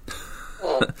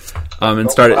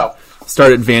and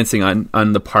start advancing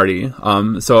on the party.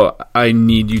 So I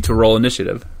need you to roll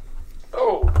initiative.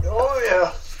 Oh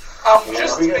yeah.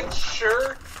 Just to make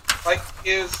sure, like,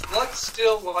 is Lux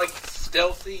still like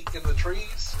stealthy in the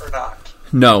trees or not?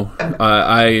 No,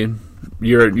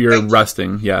 you're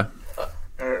resting. Yeah.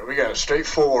 All right, we got a straight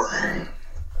 4.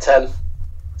 10.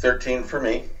 13 for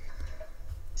me.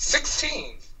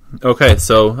 16. Okay,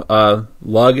 so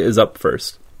Lug is up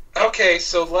first. Okay,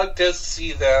 so Lug does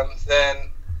see them. Then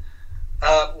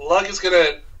Lug is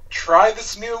gonna try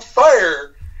this new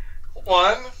fire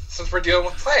one, since we're dealing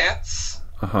with plants.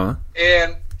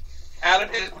 And out of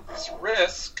his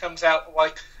wrist comes out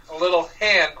like a little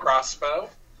hand crossbow.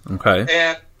 Okay.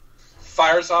 And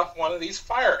fires off one of these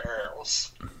fire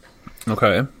arrows.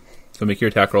 Okay. So make your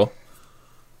attack roll.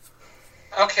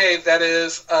 Okay, that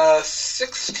is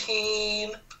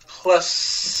 16 plus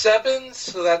 7,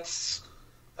 so that's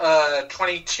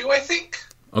 22, I think.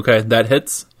 Okay, that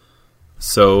hits.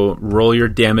 So roll your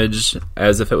damage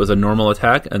as if it was a normal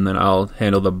attack, and then I'll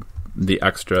handle the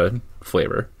extra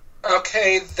flavor.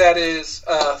 Okay, that is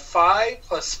 5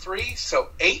 plus 3, so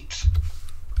 8.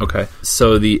 Okay,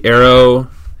 so the arrow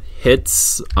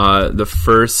hits the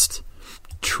first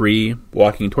tree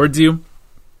walking towards you,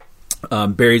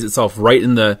 buries itself right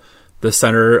in the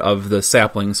center of the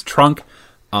sapling's trunk,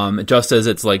 just as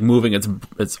it's like moving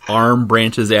its arm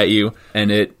branches at you,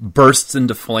 and it bursts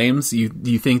into flames.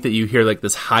 You think that you hear like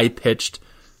this high-pitched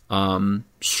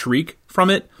shriek from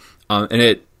it,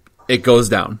 and it goes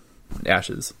down,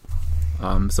 ashes.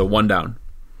 So 1 down.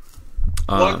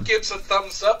 One gives a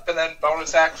thumbs up, and then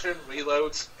bonus action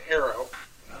reloads arrow.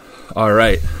 All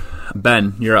right,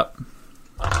 Ben, you're up.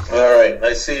 All right,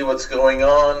 I see what's going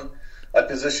on. I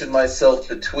position myself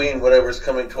between whatever's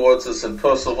coming towards us and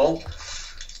Percival,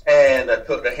 and I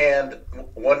put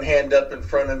one hand up in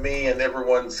front of me, and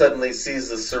everyone suddenly sees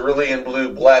the cerulean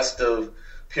blue blast of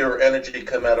pure energy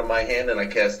come out of my hand, and I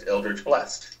cast Eldritch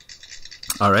Blast.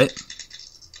 All right.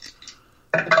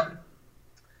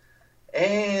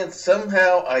 And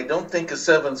somehow I don't think a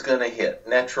 7's going to hit.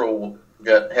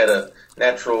 Had a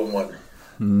natural 1.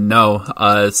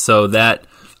 No, so that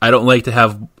I don't like to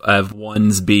have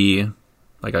ones be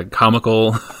like a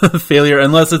comical failure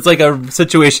unless it's like a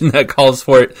situation that calls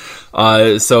for it.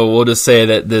 So we'll just say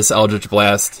that this Eldritch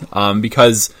Blast,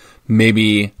 because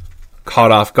maybe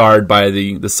caught off guard by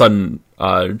the sudden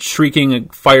shrieking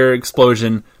fire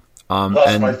explosion.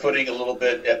 Lost my footing a little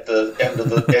bit at the end of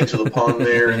the edge of the pond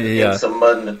there, and in some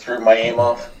mud, and it threw my aim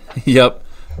off. Yep.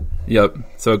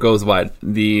 So it goes wide.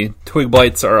 The Twig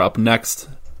Blights are up next.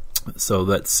 So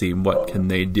let's see, what can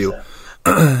they do?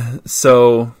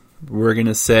 So we're going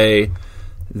to say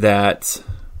that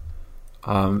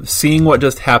seeing what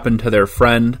just happened to their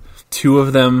friend, 2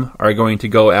 of them are going to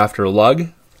go after Lug.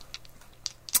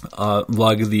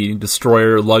 Lug the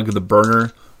Destroyer, Lug the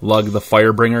Burner, Lug the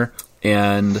Firebringer,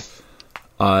 and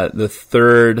the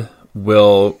third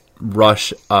will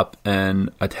rush up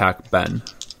and attack Ben.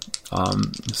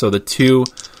 So the 2,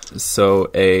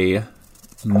 so a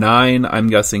 9, I'm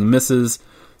guessing misses.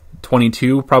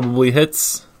 22 probably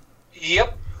hits.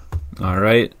 Yep. All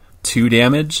right, 2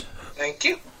 damage. Thank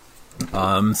you.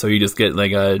 So you just get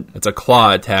it's a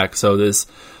claw attack. So this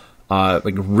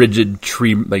like rigid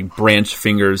tree, like branch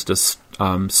fingers just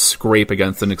scrape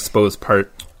against an exposed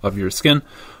part of your skin.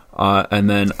 And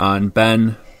then on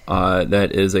Ben,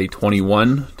 that is a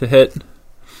 21 to hit.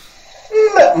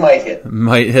 That might hit.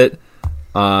 Might hit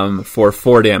for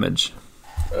 4 damage.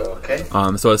 Okay.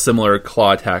 So a similar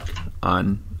claw attack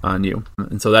on you.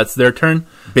 And so that's their turn.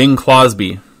 Bing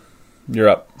Clawsby, you're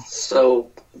up. So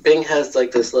Bing has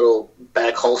like this little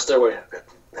back holster where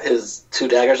his 2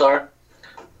 daggers are.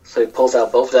 So he pulls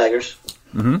out both daggers.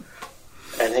 Mm-hmm.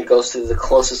 And he goes to the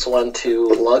closest one to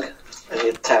Lug. And he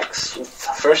attacks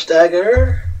first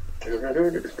dagger.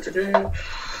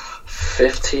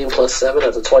 15 plus 7,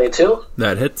 that's a 22.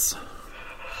 That hits.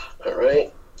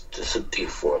 Alright. Just a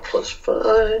d4 plus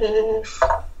 5.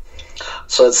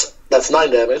 So that's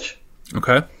 9 damage.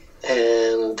 Okay.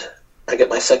 And I get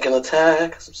my second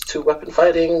attack. It's 2 weapon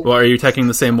fighting. Well, are you attacking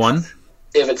the same one?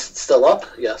 If it's still up,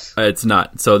 yes. It's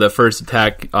not. So the first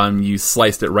attack, you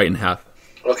sliced it right in half.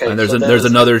 Okay. And there's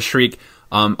another shriek.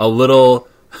 A little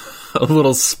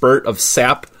spurt of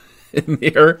sap in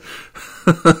the air,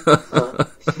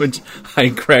 which I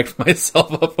cracked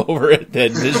myself up over at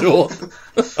that visual.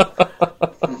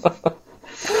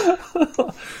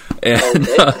 And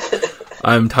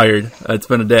I'm tired. It's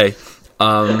been a day.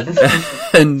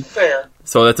 And Fair.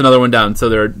 So that's another one down. So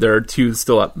there are 2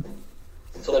 still up.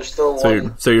 So there's still So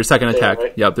one. your second there, attack.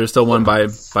 right? Yep, there's still one by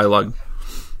Lug.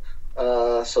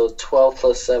 So 12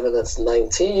 plus 7, that's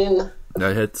 19.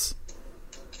 That hits.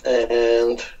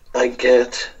 And I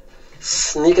get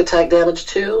sneak attack damage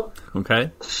too.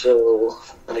 Okay. So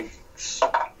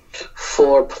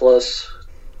 4 plus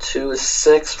 2 is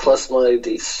 6, plus my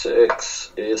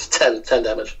d6 is 10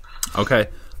 damage. Okay.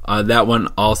 That one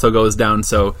also goes down.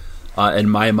 So in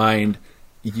my mind,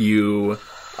 you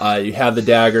have the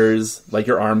daggers, like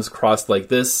your arms crossed like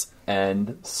this,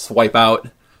 and swipe out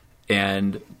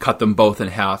and cut them both in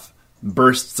half.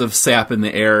 Bursts of sap in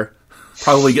the air.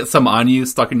 Probably get some on you,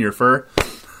 stuck in your fur,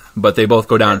 but they both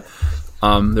go down.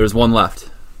 There's one left,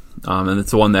 and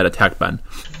it's the one that attacked Ben.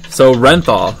 So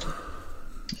Renthal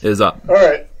is up. All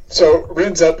right. So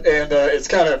Rin's up, and it's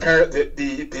kind of apparent that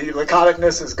the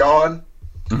laconicness is gone.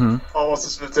 Mm-hmm. Almost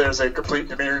as if there's a complete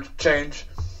demeanor change.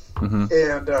 Mm-hmm.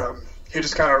 And he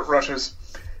just kind of rushes.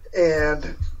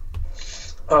 And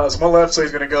so one left, so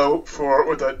he's going to go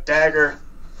with a dagger,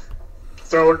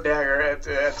 throw a dagger at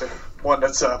the one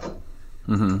that's up.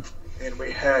 Mm-hmm. And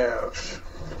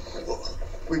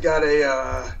we got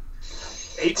a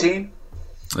 18.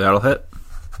 That'll hit.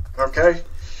 Okay.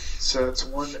 So it's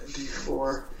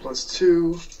 1d4 plus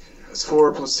 2. That's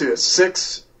 4 plus 2. That's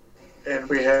 6. And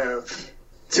we have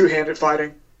two-handed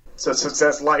fighting. So since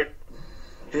that's light,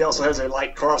 he also has a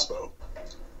light crossbow.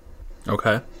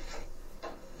 Okay.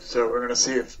 So we're gonna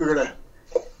see if we're gonna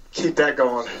keep that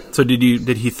going. So did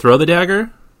he throw the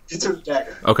dagger? He took the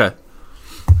dagger. Okay.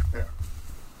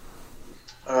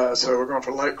 Yeah. So we're going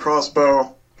for light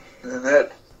crossbow, and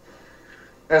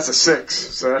that's a 6.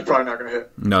 So that's probably not gonna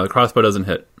hit. No, the crossbow doesn't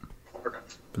hit, Okay.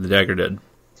 but the dagger did.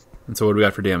 And so what do we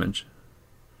got for damage?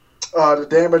 The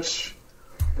damage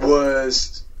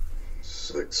was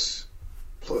 6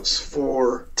 plus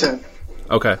 4, 10.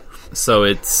 Okay. So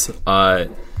it's kind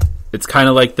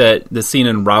of like the scene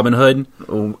in Robin Hood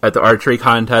at the archery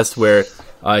contest where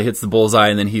he hits the bullseye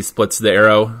and then he splits the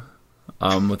arrow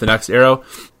with the next arrow.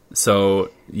 So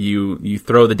you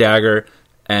throw the dagger,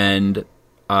 and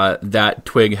that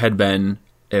twig had been,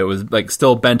 it was like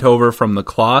still bent over from the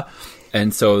claw,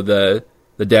 and so the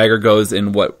dagger goes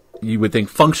in what you would think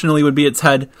functionally would be its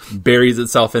head, buries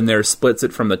itself in there, splits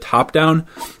it from the top down,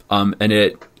 and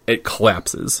it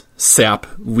collapses, sap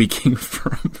leaking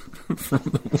from the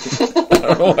wound. I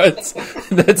don't know why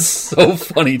that's so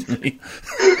funny to me.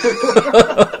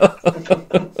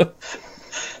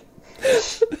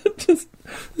 Just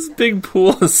this big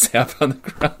pool of sap on the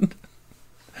ground.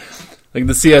 Like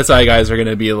the CSI guys are going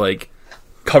to be like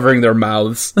covering their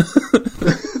mouths.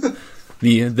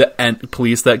 The ant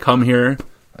police that come here,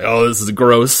 like, oh, this is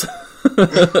gross.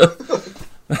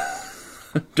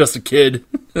 Just a kid.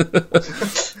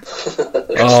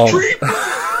 Oh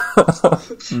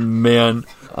man.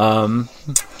 And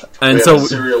We have so a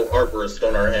serial arborist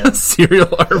on our hands. serial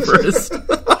arborist.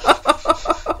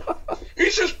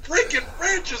 He's just breaking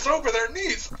branches over their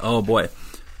knees. Oh boy.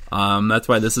 That's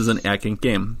why this is an acting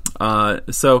game.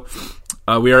 So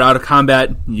we are out of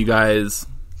combat. You guys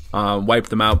wiped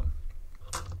them out.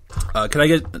 Can I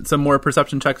get some more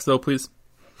perception checks though, please?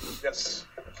 Yes.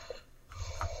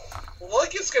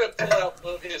 Lug is going to pull out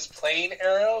one of his plain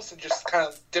arrows and just kind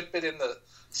of dip it in the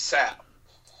sap.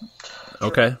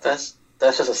 Okay. That's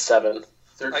just a 7.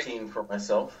 13 for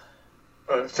myself.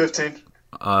 15.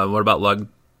 What about Lug?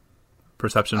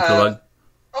 Perception for Lug?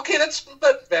 Okay, that's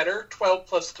but better. 12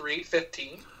 plus 3,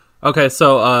 15. Okay,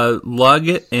 so Lug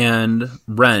and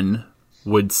Ren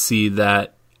would see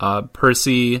that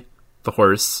Percy, the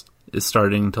horse, is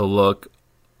starting to look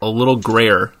a little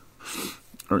grayer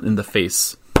in the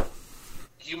face.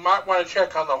 You might want to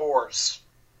check on the horse.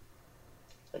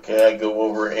 Okay, I go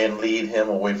over and lead him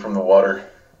away from the water.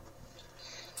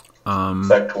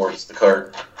 Back towards the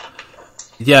cart.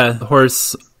 Yeah, the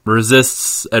horse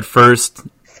resists at first,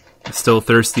 still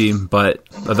thirsty, but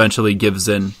eventually gives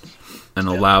in and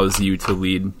allows you to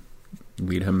lead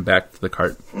him back to the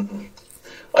cart. Mm-hmm.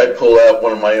 I pull out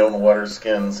one of my own water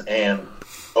skins and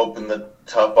open the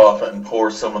top off and pour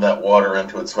some of that water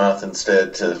into its mouth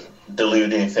instead to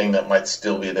dilute anything that might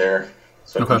still be there,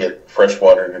 so I can get fresh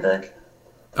water to drink.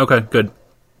 Okay, good.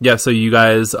 Yeah, so you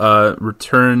guys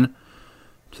return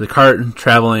to the cart,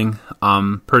 traveling.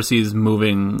 Percy's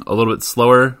moving a little bit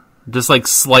slower, just like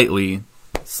slightly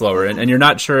slower, and you're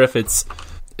not sure if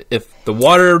the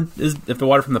water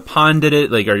from the pond did it.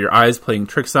 Like, are your eyes playing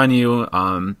tricks on you?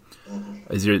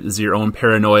 Is your own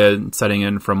paranoia setting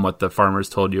in from what the farmers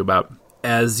told you about?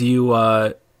 As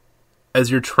you're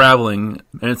traveling,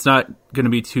 and it's not going to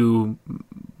be too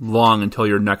long until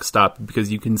your next stop,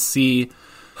 because you can see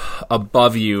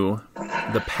above you,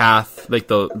 the path, like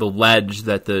the ledge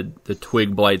that the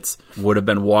twig blights would have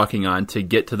been walking on to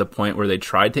get to the point where they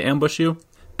tried to ambush you.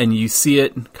 And you see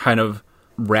it kind of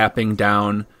wrapping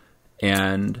down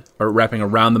or wrapping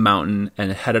around the mountain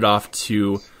and headed off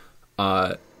to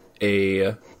a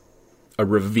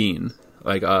ravine,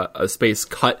 like a space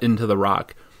cut into the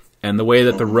rock. And the way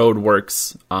that the road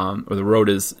works, or the road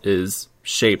is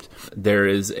shaped, there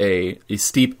is a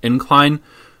steep incline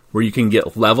where you can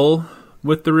get level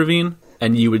with the ravine,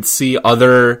 and you would see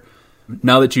other.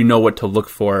 Now that you know what to look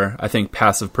for, I think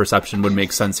passive perception would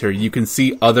make sense here. You can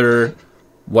see other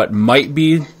what might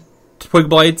be twig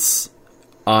blights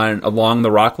along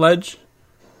the rock ledge,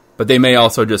 but they may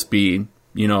also just be,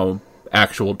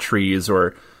 actual trees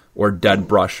or dead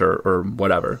brush or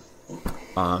whatever.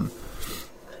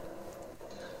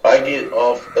 I get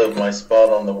off of my spot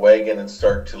on the wagon and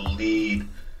start to lead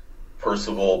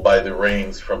Percival by the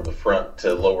reins from the front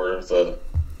to lower the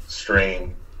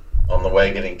strain on the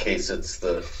wagon in case it's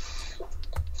the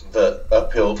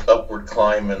upward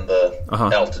climb and the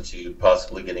altitude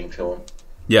possibly getting to him.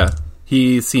 Yeah,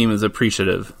 he seems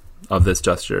appreciative of this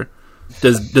gesture.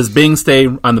 Does Bing stay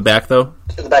on the back though?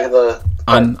 In the back of the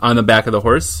on the back of the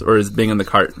horse, or is Bing in the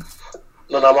cart?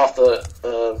 No, I'm off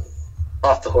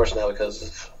the horse now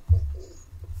because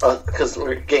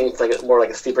we're getting more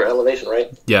like a steeper elevation,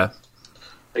 right? Yeah.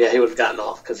 Yeah, he would have gotten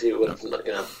off because he would have,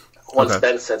 once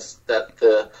Ben says that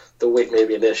the weight may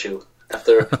be an issue,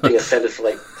 after being offended for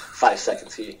like 5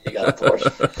 seconds, he got off the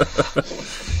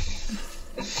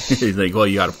horse. He's like, well,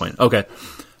 you got a point. Okay.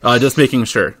 Just making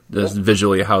sure, just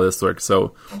visually how this works.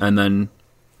 So, and then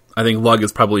I think Lug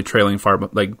is probably trailing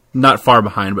not far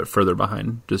behind, but further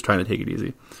behind, just trying to take it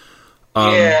easy.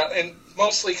 Yeah, and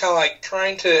mostly kind of like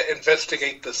trying to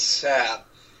investigate the sap,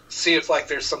 see if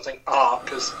there's something off,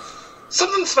 because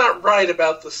something's not right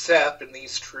about the sap in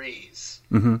these trees.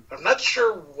 Mm-hmm. I'm not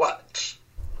sure what.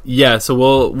 Yeah, so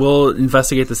we'll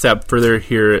investigate the sap further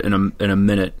here in a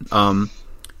minute.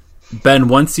 Ben,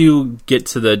 once you get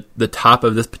to the top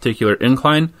of this particular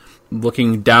incline,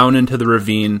 looking down into the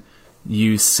ravine,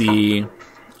 you see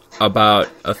about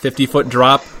a 50-foot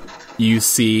drop. You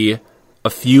see a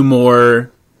few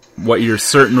more, what you're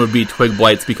certain would be twig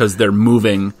blights because they're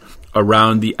moving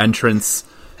around the entrance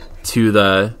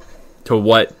to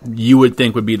what you would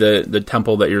think would be the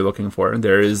temple that you're looking for.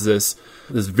 There is this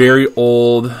very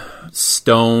old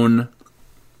stone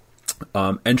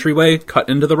entryway cut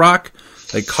into the rock,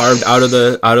 carved out of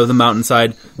the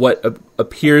mountainside. What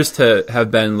appears to have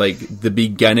been the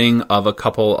beginning of a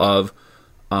couple of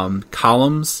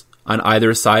columns on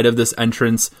either side of this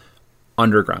entrance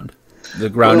underground. The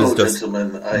ground is just...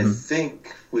 Gentlemen, I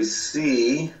think we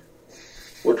see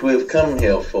what we have come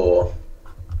here for,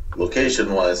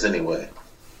 location-wise anyway.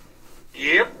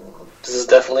 Yep. This is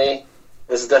definitely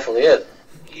it.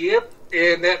 Yep,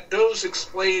 and that does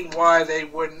explain why they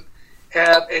wouldn't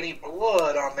have any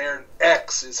blood on their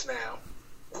axes now.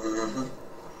 Mm-hmm.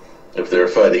 If they're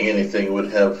fighting anything, it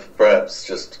would have perhaps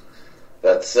just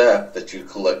that sap that you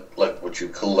collect, like what you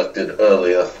collected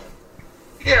earlier.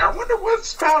 Yeah, I wonder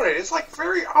what's about it. It's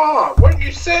very odd. Wouldn't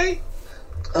you say?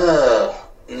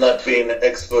 Not being an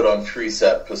expert on tree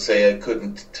sap per se, I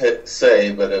couldn't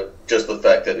say, but just the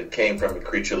fact that it came from a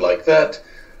creature like that,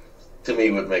 to me,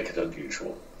 would make it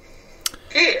unusual.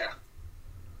 Yeah.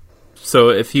 So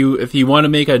if you want to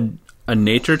make a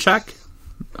nature check,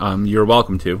 you're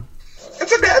welcome to.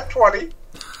 It's a nat 20.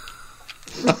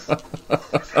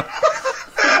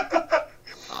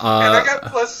 And I got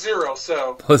 +0,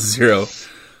 so... +0.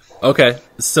 Okay,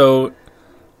 so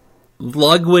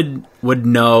Lug would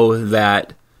know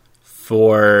that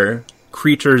for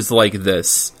creatures like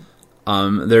this,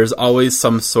 there's always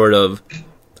some sort of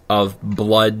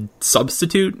blood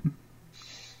substitute,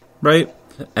 right?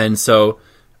 And so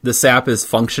the sap is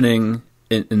functioning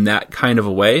in that kind of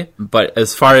a way. But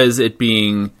as far as it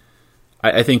being,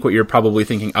 I think what you're probably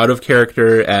thinking out of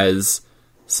character as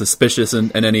suspicious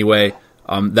in any way,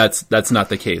 that's not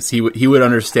the case. He would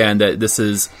understand that this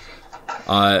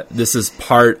is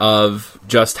part of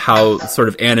just how sort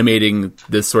of animating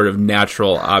this sort of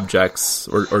natural objects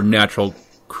or natural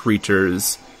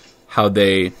creatures, how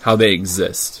they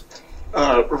exist.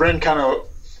 Ren kind of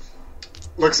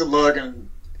looks at Lug and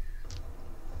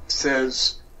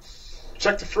says,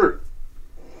 "Check the fruit."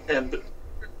 And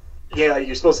yeah,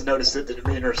 you're supposed to notice that the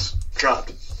demeanor's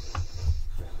dropped.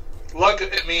 Lug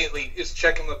immediately is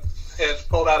checking has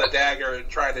pulled out a dagger and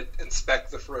trying to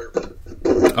inspect the fruit.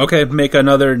 Okay, make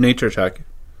another nature check.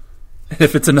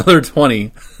 If it's another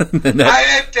 20, then that...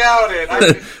 I doubt it. I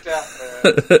doubt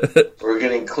that. We're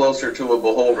getting closer to a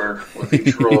beholder with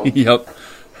each roll. Yep.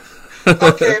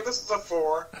 Okay, this is a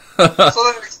 4. So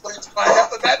that explains why I have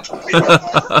the nat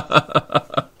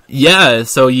 20. Yeah,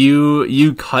 so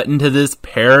you cut into this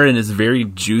pear and it's very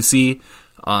juicy.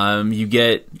 You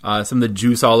get some of the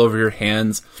juice all over your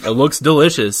hands. It looks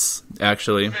delicious,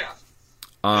 actually.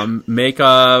 Yeah. Make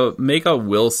a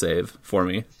will save for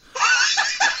me.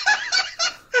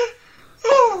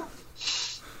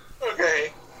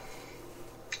 Okay.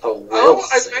 A will Oh,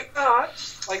 I save. might not.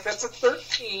 Like, that's a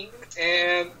 13,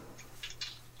 and...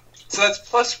 So that's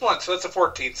plus 1, so that's a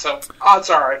 14. So odds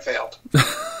are I failed.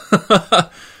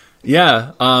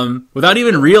 Yeah, without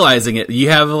even realizing it, you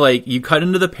have, like, you cut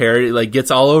into the pear, it, like,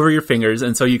 gets all over your fingers,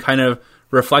 and so you kind of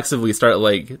reflexively start,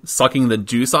 like, sucking the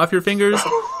juice off your fingers,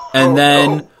 and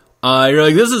then, you're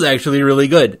like, this is actually really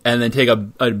good, and then take a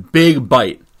big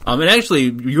bite. And actually,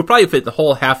 you'll probably fit the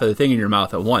whole half of the thing in your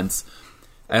mouth at once.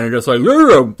 And you're just like,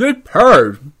 this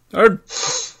pear, they're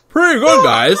pretty good,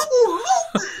 guys.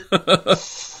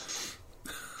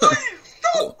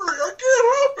 Don't worry, I can't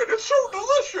help it. It's so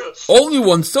delicious. Only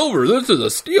 1 silver. This is a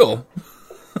steal.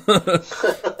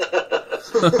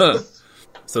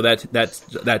 So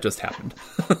that just happened.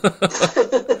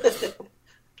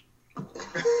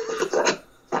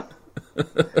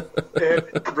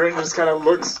 And Brandon just kind of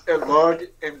looks at Lug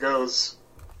and goes,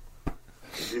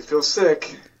 if you feel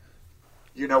sick,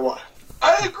 you know why.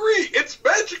 I agree. It's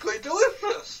magically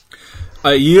delicious.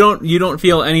 You don't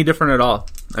feel any different at all.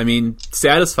 I mean,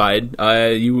 satisfied.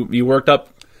 You worked up.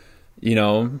 You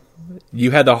know, you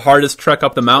had the hardest trek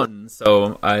up the mountain.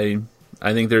 So I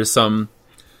think there's some.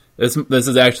 This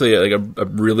is actually like a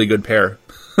really good pair.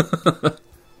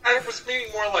 I was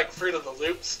meaning more like Fruit of the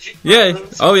Loops. Yeah.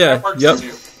 Oh yeah. That works Yep.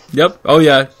 too. Yep. Oh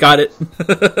yeah. Got it.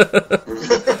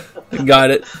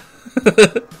 Got it.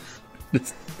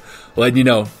 Just letting you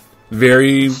know,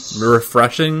 very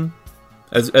refreshing.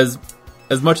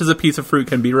 As much as a piece of fruit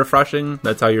can be refreshing,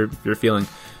 that's how you're feeling.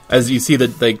 As you see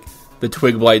that, like, the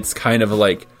twig blights kind of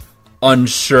like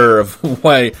unsure of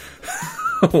why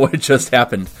what just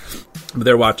happened, but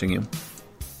they're watching you.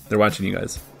 They're watching you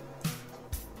guys.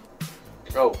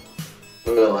 Oh,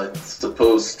 Well, I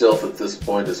suppose stealth at this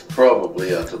point is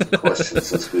probably out of the question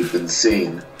since we've been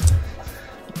seen.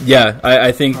 Yeah,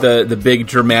 I think the big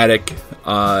dramatic,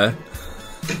 like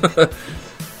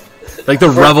the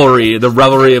revelry of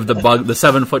the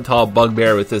 7-foot tall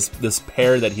bugbear with this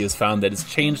pear that he has found that has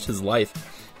changed his life,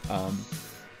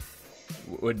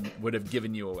 would have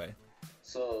given you away.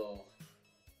 So